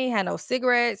nothing. He ain't had no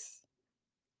cigarettes.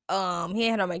 He ain't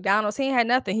had no McDonald's. He ain't had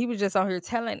nothing. He was just on here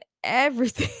telling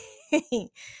everything.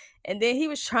 And then he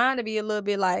was trying to be a little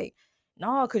bit like,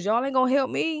 no, cause y'all ain't gonna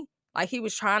help me. Like he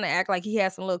was trying to act like he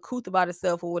had some little couth about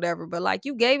himself or whatever, but like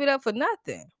you gave it up for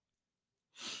nothing.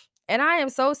 And I am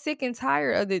so sick and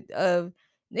tired of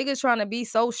niggas trying to be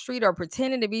so street or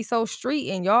pretending to be so street,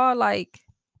 and y'all like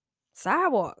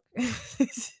sidewalk.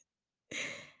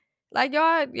 Like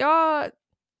y'all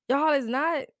is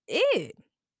not it.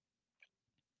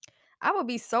 I would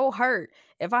be so hurt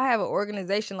if I have an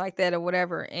organization like that or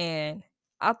whatever, and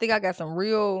I think I got some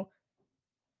real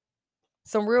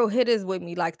hitters with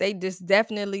me. Like they just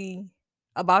definitely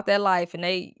about that life, and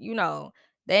they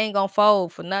ain't gonna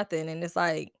fold for nothing. And it's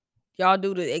like y'all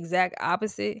do the exact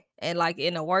opposite, and like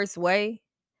in a worse way.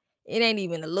 It ain't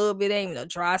even a little bit, ain't even a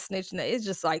dry snitch. It's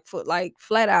just like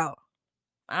flat out.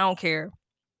 I don't care.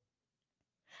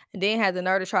 and then had the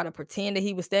nerve to try to pretend that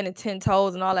he was standing 10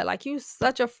 toes and all that. Like, you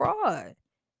such a fraud.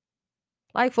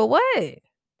 Like, for what?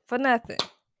 For nothing.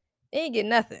 You ain't get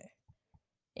nothing.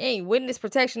 You ain't witness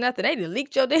protection, nothing. They done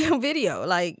leaked your damn video.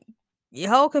 Like, your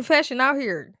whole confession out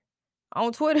here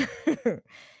on Twitter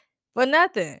for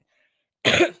nothing.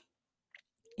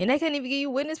 And they can't even give you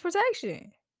witness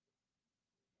protection.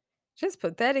 Just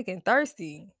pathetic and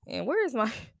thirsty. And where is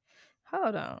my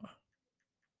hold on?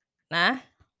 Nah.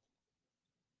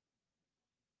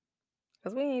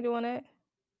 Cause we ain't doing that.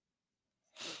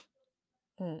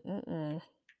 Mm-mm-mm.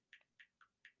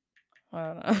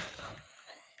 Hold on.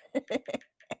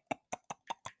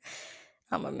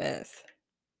 I'm a mess.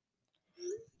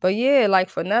 But yeah, like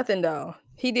for nothing though.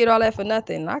 He did all that for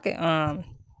nothing. I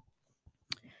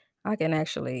can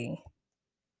actually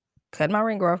cut my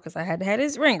ringer off because I had to have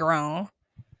this ringer on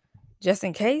just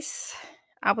in case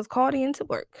I was called into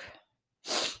work.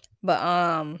 But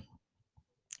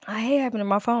I hate having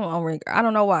my phone on ringer. I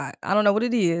don't know why. I don't know what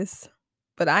it is,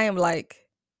 but I am like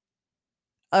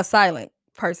a silent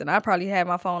person. I probably had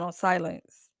my phone on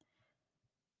silence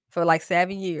for like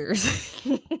 7 years.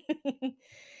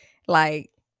 Like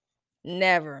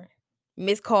never.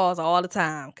 Missed calls all the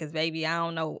time cuz baby, I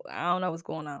don't know what's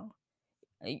going on.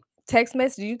 Text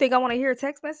message, do you think I want to hear a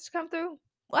text message come through?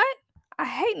 What? I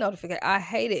hate notification. I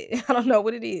hate it. I don't know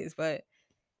what it is, but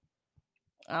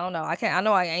I don't know. I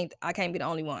know I can't be the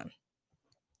only one.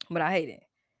 But I hate it.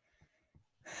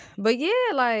 But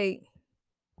yeah, like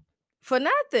for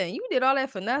nothing. You did all that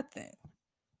for nothing.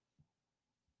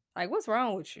 Like what's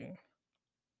wrong with you?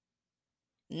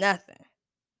 Nothing.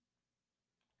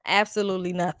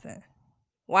 Absolutely nothing.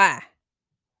 Why?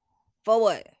 For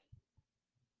what?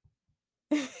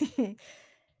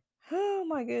 Oh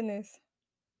my goodness.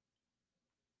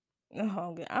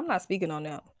 No, I'm not speaking on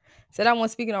them. Said I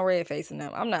wasn't speaking on red facing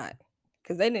them. I'm not.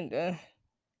 Cause they didn't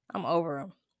I'm over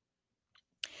them.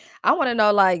 I want to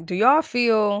know, like, do y'all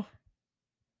feel?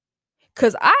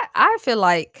 Cause I feel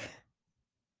like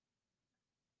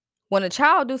when a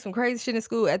child do some crazy shit in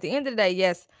school, at the end of the day,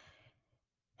 yes,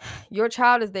 your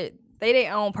child is they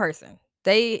their own person.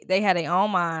 They have their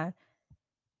own mind.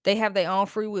 They have their own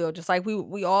free will. Just like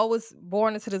we all was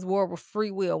born into this world with free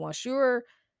will. Once you're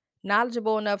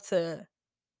knowledgeable enough to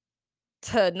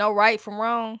know right from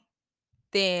wrong,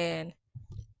 then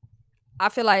I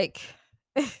feel like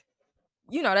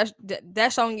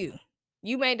that's on you.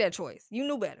 You made that choice. You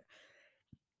knew better.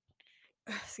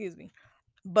 Excuse me.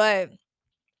 But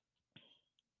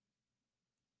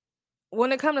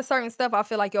when it comes to certain stuff, I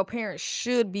feel like your parents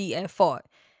should be at fault.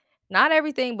 Not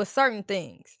everything, but certain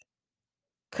things.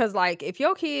 Cause like if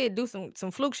your kid do some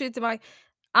fluke shit to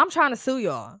I'm trying to sue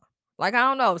y'all. Like I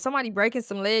don't know, somebody breaking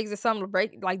some legs or something to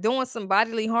break, like doing some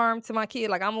bodily harm to my kid.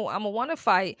 Like I'm a want to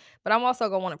fight, but I'm also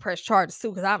gonna want to press charges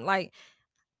too. Cause I'm like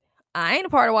I ain't a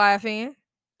part of YFN.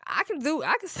 I can fuck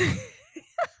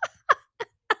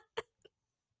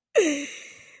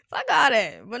all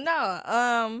that. But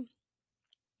no,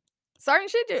 certain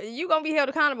shit you gonna be held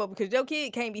accountable because your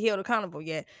kid can't be held accountable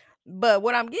yet. But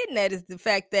what I'm getting at is the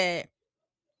fact that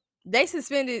they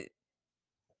suspended.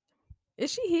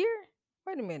 Is she here?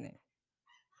 Wait a minute,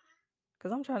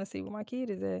 because I'm trying to see where my kid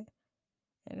is at,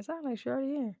 and it sounds like she already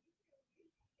here.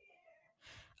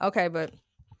 Okay, but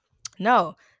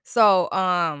no. So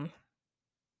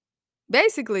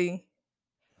basically,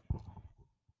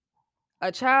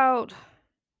 a child,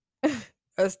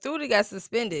 a student got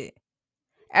suspended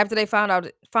after they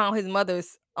found his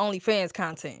mother's OnlyFans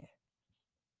content.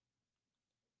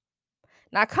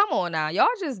 Now, come on, now, y'all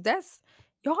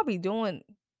be doing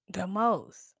the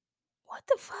most. What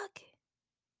the fuck?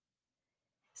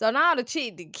 So now the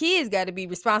kids got to be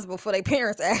responsible for their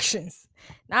parents' actions.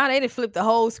 Now they done flipped the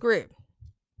whole script.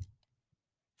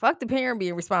 Fuck the parent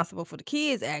being responsible for the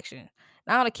kids' action.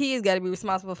 Now the kids got to be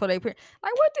responsible for their parent.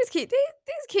 Like what this kid?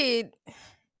 This kid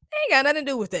ain't got nothing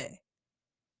to do with that.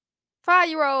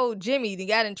 5-year-old Jimmy he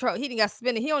got in trouble. He didn't got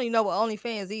suspended. He don't even know what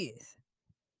OnlyFans is.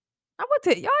 I would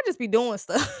tell y'all just be doing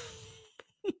stuff.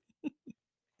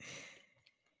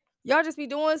 Y'all just be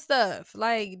doing stuff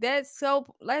like that's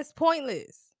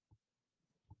pointless.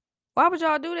 Why would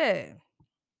y'all do that?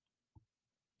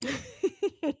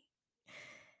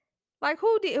 Like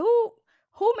who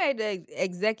made the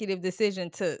executive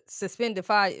decision to suspend the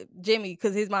fire Jimmy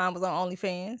because his mom was on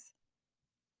OnlyFans?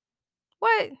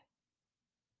 What?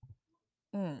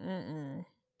 Mm-mm-mm.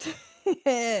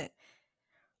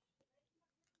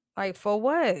 Like for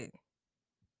what?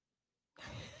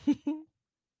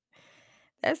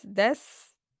 that's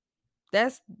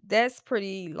that's that's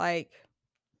pretty like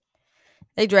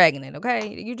they dragging it.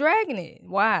 Okay, you dragging it.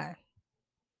 Why?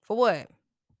 For what?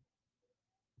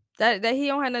 That he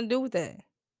don't have nothing to do with that.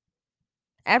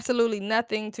 Absolutely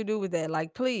nothing to do with that.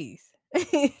 Like, please.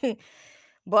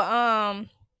 But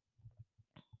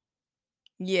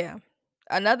yeah.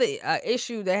 Another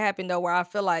issue that happened though where I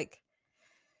feel like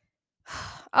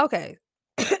okay.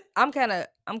 I'm kind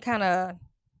of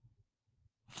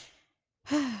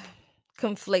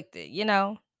conflicted, you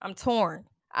know? I'm torn.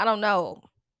 I don't know.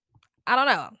 I don't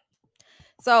know.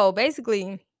 So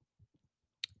basically,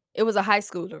 it was a high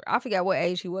schooler. I forgot what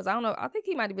age he was. I don't know. I think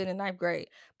he might have been in ninth grade.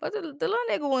 But the little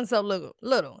nigga wasn't so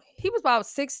little. He was about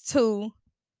 6'2",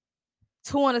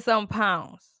 200 something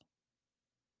pounds.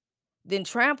 Then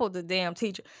trampled the damn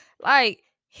teacher. Like,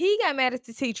 he got mad at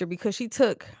the teacher because she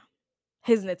took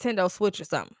his Nintendo Switch or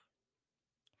something.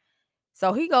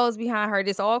 So he goes behind her.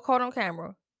 This all caught on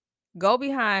camera. Go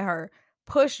behind her,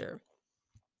 push her.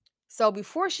 So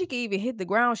before she could even hit the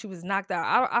ground, she was knocked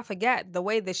out. I forgot the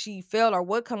way that she fell or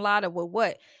what collided with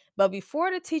what. But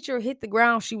before the teacher hit the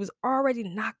ground, she was already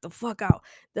knocked the fuck out.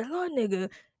 The little nigga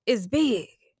is big.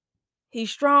 He's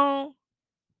strong.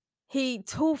 He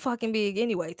too fucking big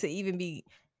anyway to even be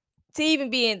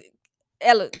in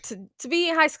to be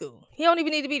in high school. He don't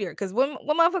even need to be there. Cause when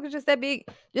motherfuckers just that big,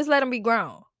 just let him be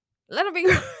grown. Let him be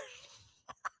grown.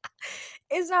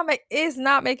 It's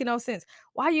not making no sense.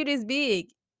 Why you this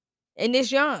big and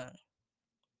this young?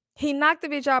 He knocked the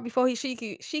bitch out before she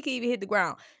could even hit the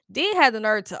ground. Then had the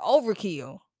nerve to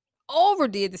overkill,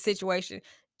 overdid the situation.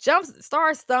 Jumps,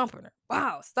 started stomping her.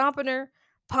 Wow, stomping her,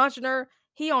 punching her.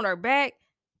 He on her back,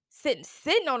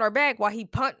 sitting on her back while he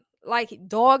like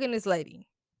dogging this lady,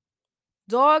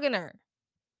 dogging her.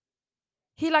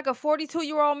 He like a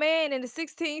 42-year-old man in the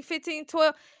 16, 15,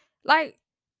 12. Like,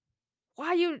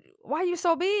 why you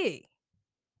so big?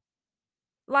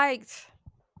 Like,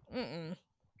 mm-mm.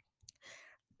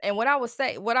 And what I was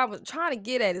trying to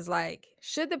get at is like,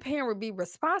 should the parent be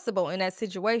responsible in that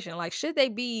situation? Like, should they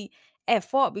be at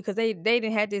fault because they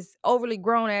didn't have this overly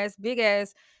grown ass, big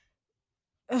ass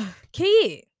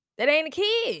kid that ain't a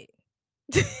kid?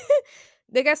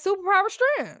 They got superpower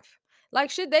strength. Like,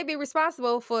 should they be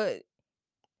responsible for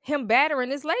him battering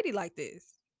this lady like this?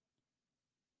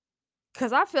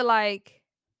 Cause I feel like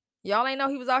y'all ain't know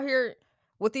he was out here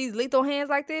with these lethal hands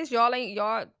like this. Y'all ain't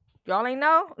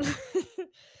know.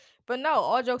 But no,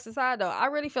 all jokes aside though, I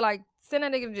really feel like send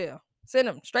that nigga to jail. Send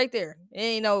him straight there.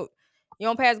 And you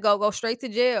don't pass go straight to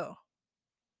jail.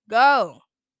 Go.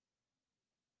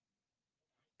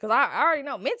 Cause I already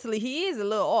know mentally he is a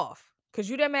little off. Cause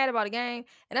you that mad about a game,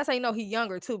 and that's how you know he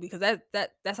younger too, because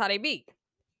that's how they be.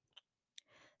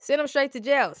 Send him straight to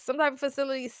jail. Some type of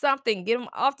facility, something. Get him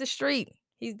off the street.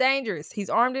 He's dangerous. He's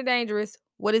armed and dangerous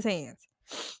with his hands.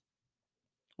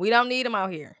 We don't need him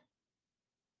out here.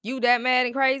 You that mad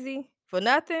and crazy for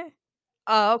nothing?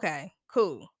 Oh, okay.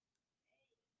 Cool.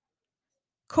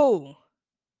 Cool.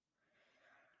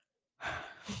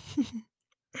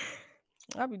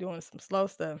 I'll be doing some slow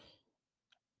stuff.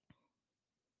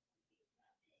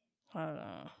 Hold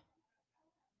on.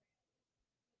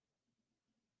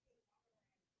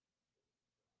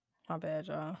 My bad,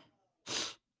 y'all.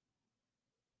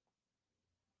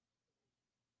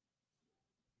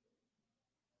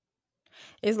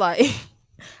 It's like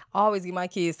I always get my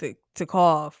kids to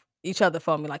call each other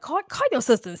for me. Like, call your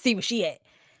sister and see where she at.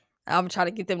 I'm trying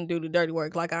to get them to do the dirty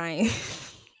work like I ain't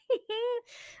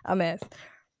a mess.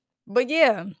 But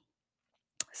yeah,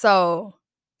 so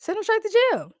send them straight to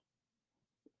jail.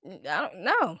 I don't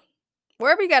know.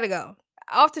 Wherever you gotta go.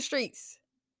 Off the streets.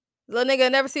 Little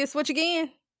nigga never see a switch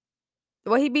again. The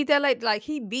way he beat that lady, like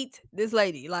he beat this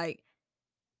lady. Like,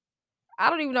 I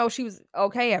don't even know if she was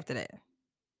okay after that.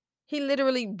 He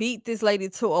literally beat this lady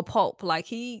to a pulp. Like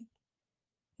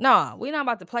nah, we not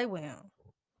about to play with him.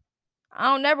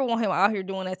 I don't never want him out here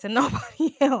doing that to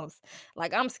nobody else.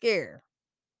 Like, I'm scared.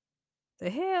 The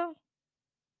hell?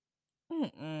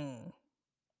 Mm-mm.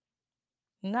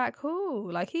 Not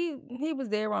cool. Like he was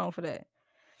dead wrong for that.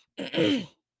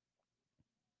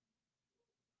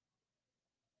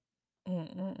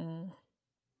 Mm-mm-mm.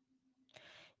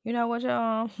 You know what,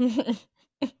 y'all?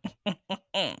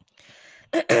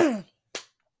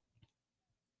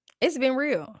 It's been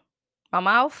real. My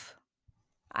mouth,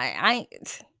 I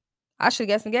ain't. I should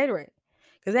get some Gatorade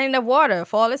because there ain't enough water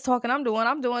for all this talking I'm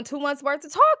doing 2 months worth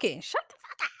of talking. Shut the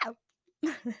fuck up.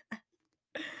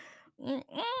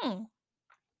 Mm-mm.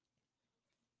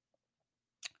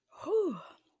 Whew.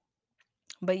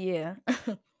 But yeah,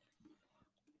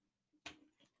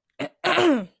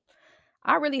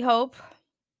 I really hope.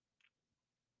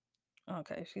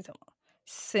 Okay, she's talking about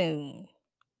soon.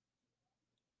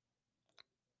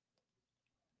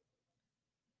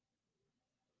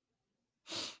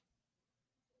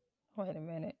 Wait a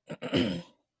minute.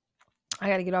 I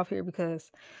gotta get off here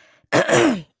because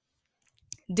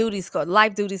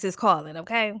life duties is calling,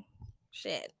 okay?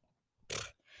 Shit.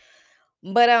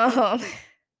 But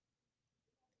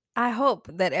I hope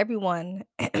that everyone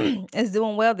is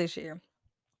doing well this year.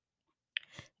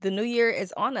 The new year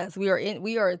is on us. We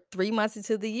are 3 months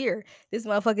into the year. This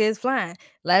motherfucker is flying.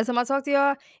 Last time I talked to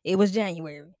y'all, it was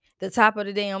January, the top of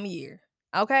the damn year.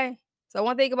 Okay? So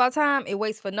one thing about time, it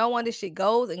waits for no one. This shit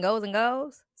goes and goes and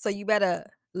goes. So you better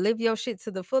live your shit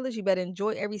to the fullest. You better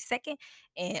enjoy every second.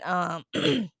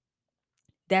 And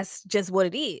that's just what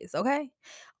it is, okay?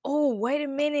 Oh, wait a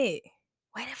minute.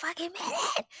 Wait a fucking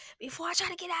minute before I try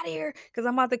to get out of here. Because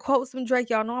I'm about to quote some Drake.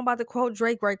 Y'all know I'm about to quote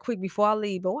Drake right quick before I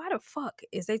leave. But why the fuck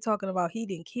is they talking about he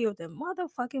didn't kill the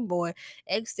motherfucking boy,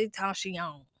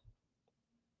 XXXTentacion?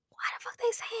 Why the fuck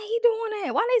they saying he doing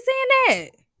that? Why they saying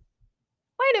that?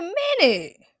 Wait a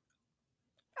minute.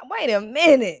 Wait a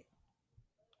minute.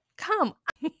 Come.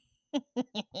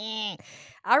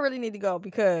 I really need to go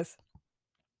because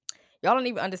y'all don't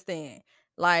even understand.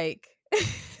 Like,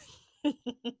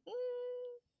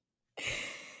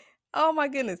 oh my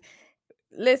goodness.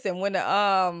 Listen, when this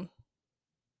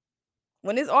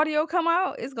audio come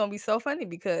out, it's gonna be so funny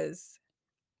because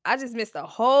I just missed a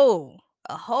whole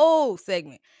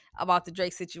segment about the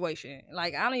Drake situation.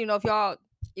 Like I don't even know if y'all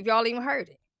even heard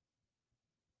it.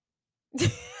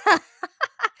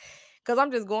 Cause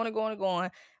I'm just going and going and going.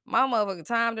 My motherfucking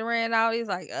time done ran out. It's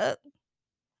like,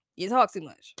 you talk too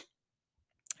much.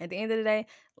 At the end of the day,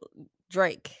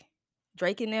 Drake.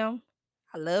 Drake and them.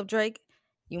 I love Drake.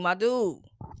 You my dude.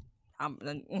 I'm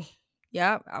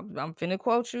yeah, I'm finna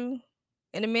quote you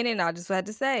in a minute. And I just had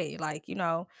to say, like,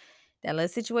 that little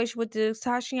situation with the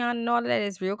Tashion and all of that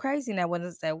is real crazy. And it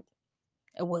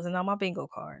wasn't on my bingo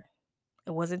card.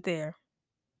 It wasn't there.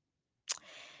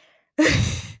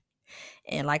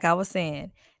 And like I was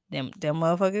saying, them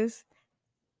motherfuckers,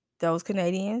 those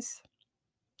Canadians,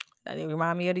 they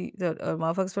remind me of the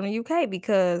motherfuckers from the UK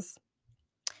because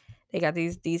they got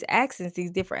these accents,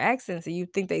 these different accents, and you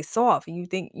think they soft, and you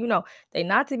think they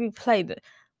not to be played.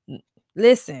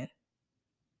 Listen,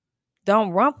 don't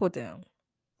romp with them.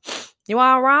 You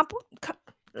want to romp?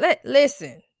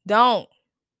 Listen, don't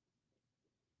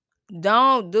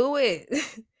do it.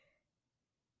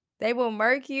 They will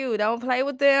murk you. Don't play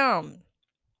with them.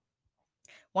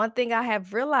 One thing I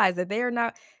have realized that they are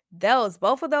not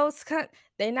both of those.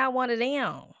 They're not one of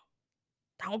them.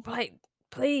 Don't play,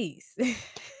 please.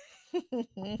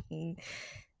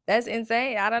 That's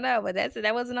insane. I don't know, but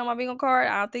that wasn't on my bingo card.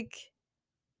 I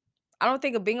don't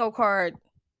think a bingo card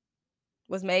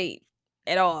was made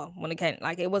at all when it came.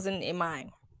 Like it wasn't in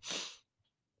mine.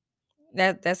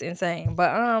 That's insane.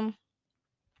 But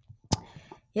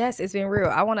yes, it's been real.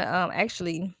 I want to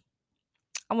actually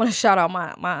I want to shout out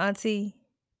my auntie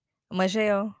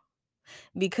Michelle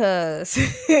because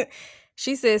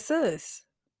she said, "Sis,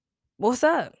 what's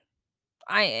up?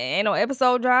 I ain't no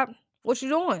episode drop. What you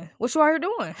doing? What you out here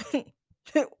doing?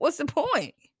 What's the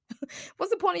point?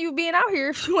 What's the point of you being out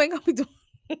here if you ain't gonna be doing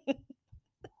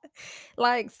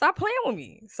like stop playing with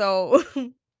me?" So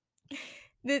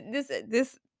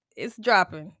this it's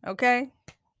dropping, okay?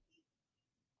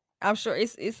 I'm sure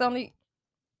it's only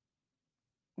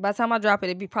by the time I drop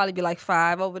it, probably be like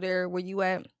 5 over there where you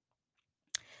at.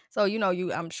 So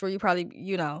I'm sure you probably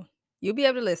you'll be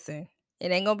able to listen.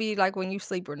 It ain't gonna be like when you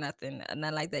sleep or nothing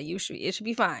like that. It should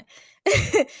be fine.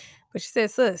 But she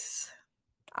said, "Sis,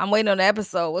 I'm waiting on the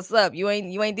episode. What's up? You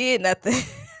ain't did nothing."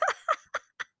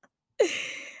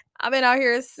 I've been out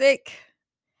here sick,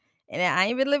 and I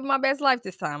ain't been living my best life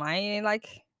this time. I ain't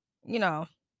like, you know,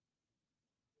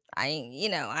 I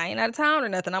ain't out of town or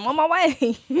nothing. I'm on my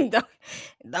way.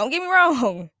 Don't get me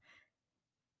wrong.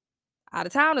 Out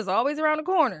of town is always around the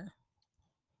corner.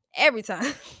 Every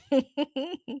time.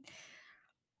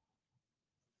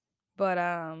 But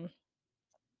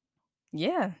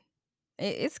yeah,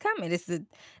 it's coming. The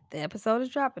episode is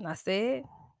dropping. I smell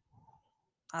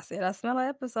an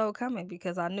episode coming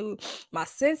because I knew my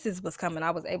senses was coming.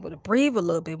 I was able to breathe a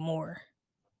little bit more.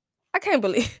 I can't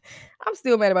believe I'm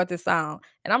still mad about this sound.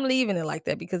 And I'm leaving it like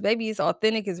that because baby, it's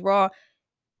authentic, it's raw.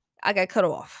 I got cut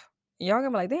off. Y'all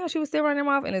gonna be like, damn, she was still running her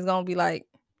mouth. And it's gonna be like,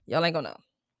 y'all ain't gonna know.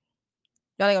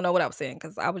 Y'all ain't gonna know what I was saying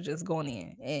because I was just going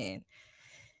in and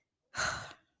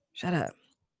shut up.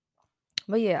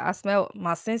 But yeah, I smelled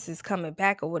my senses coming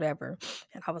back or whatever.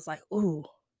 And I was like, ooh,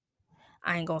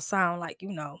 I ain't gonna sound like,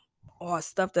 all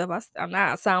stuffed up. I'm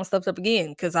not sound stuffed up again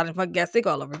because I done fucking got sick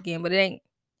all over again, but it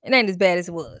ain't as bad as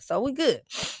it was. So we good.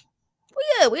 We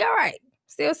good. We all right.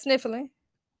 Still sniffling.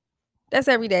 That's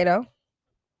every day though.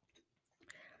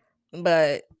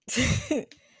 But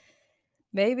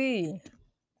Baby.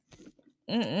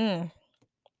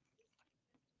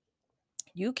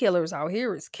 You killers out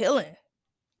here is killing.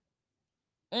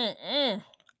 Mm-mm.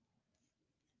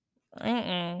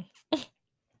 Mm-mm.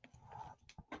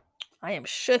 I am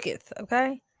shooketh,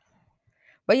 okay?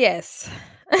 But yes.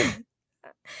 I'm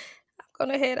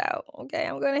gonna head out. Okay,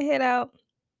 I'm gonna head out.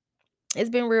 It's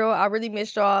been real. I really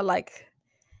missed y'all. Like,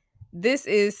 this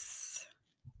is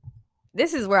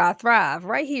where I thrive.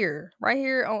 Right here. Right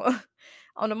here on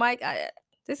on the mic.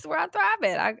 This is where I thrive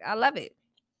at. I love it.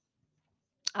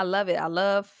 I love it. I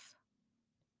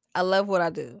love what I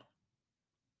do.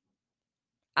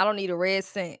 I don't need a red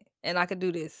cent and I could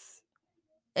do this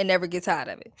and never get tired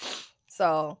of it.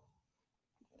 So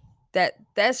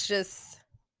that's just,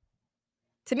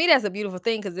 to me, that's a beautiful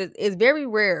thing because it's very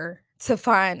rare to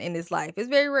find in this life. It's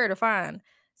very rare to find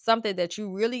something that you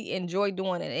really enjoy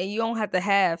doing it, and you don't have to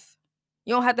have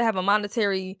a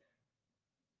monetary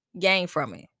gain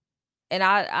from it. And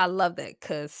I love that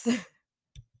because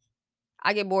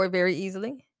I get bored very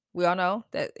easily. We all know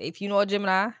that if you know a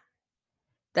Gemini,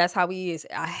 that's how he is.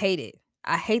 I hate it.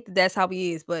 I hate that that's how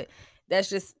he is, but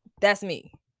that's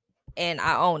me, and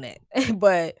I own it.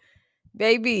 But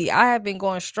baby, I have been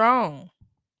going strong.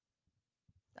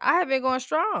 I have been going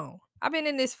strong. I've been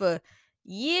in this for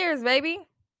years, baby.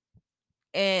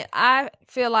 And I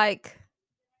feel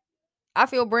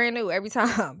brand new every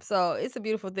time. So it's a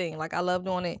beautiful thing. Like, I love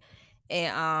doing it.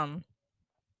 And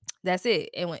that's it.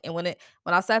 And when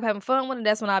I stop having fun with it,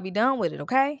 that's when I'll be done with it,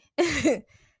 okay?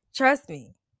 Trust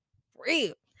me.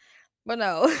 Real. But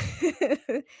no.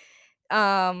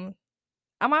 um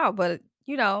I'm out, but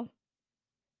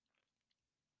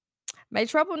may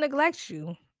trouble neglect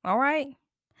you. All right?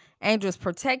 Angels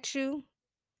protect you.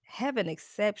 Heaven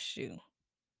accepts you.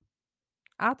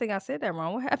 I think I said that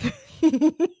wrong. What happened?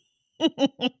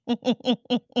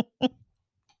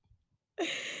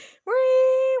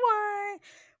 Rewind.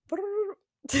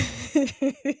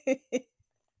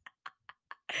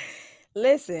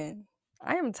 Listen,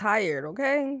 I am tired,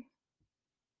 okay?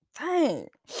 Dang.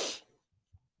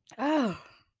 Oh.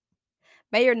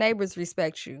 May your neighbors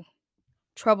respect you.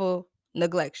 Trouble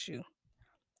neglects you.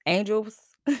 Angels.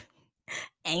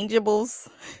 Angels.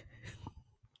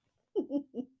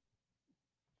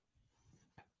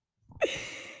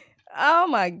 Oh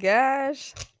my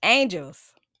gosh.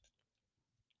 Angels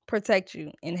protect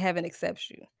you and heaven accepts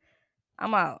you.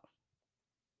 I'm out.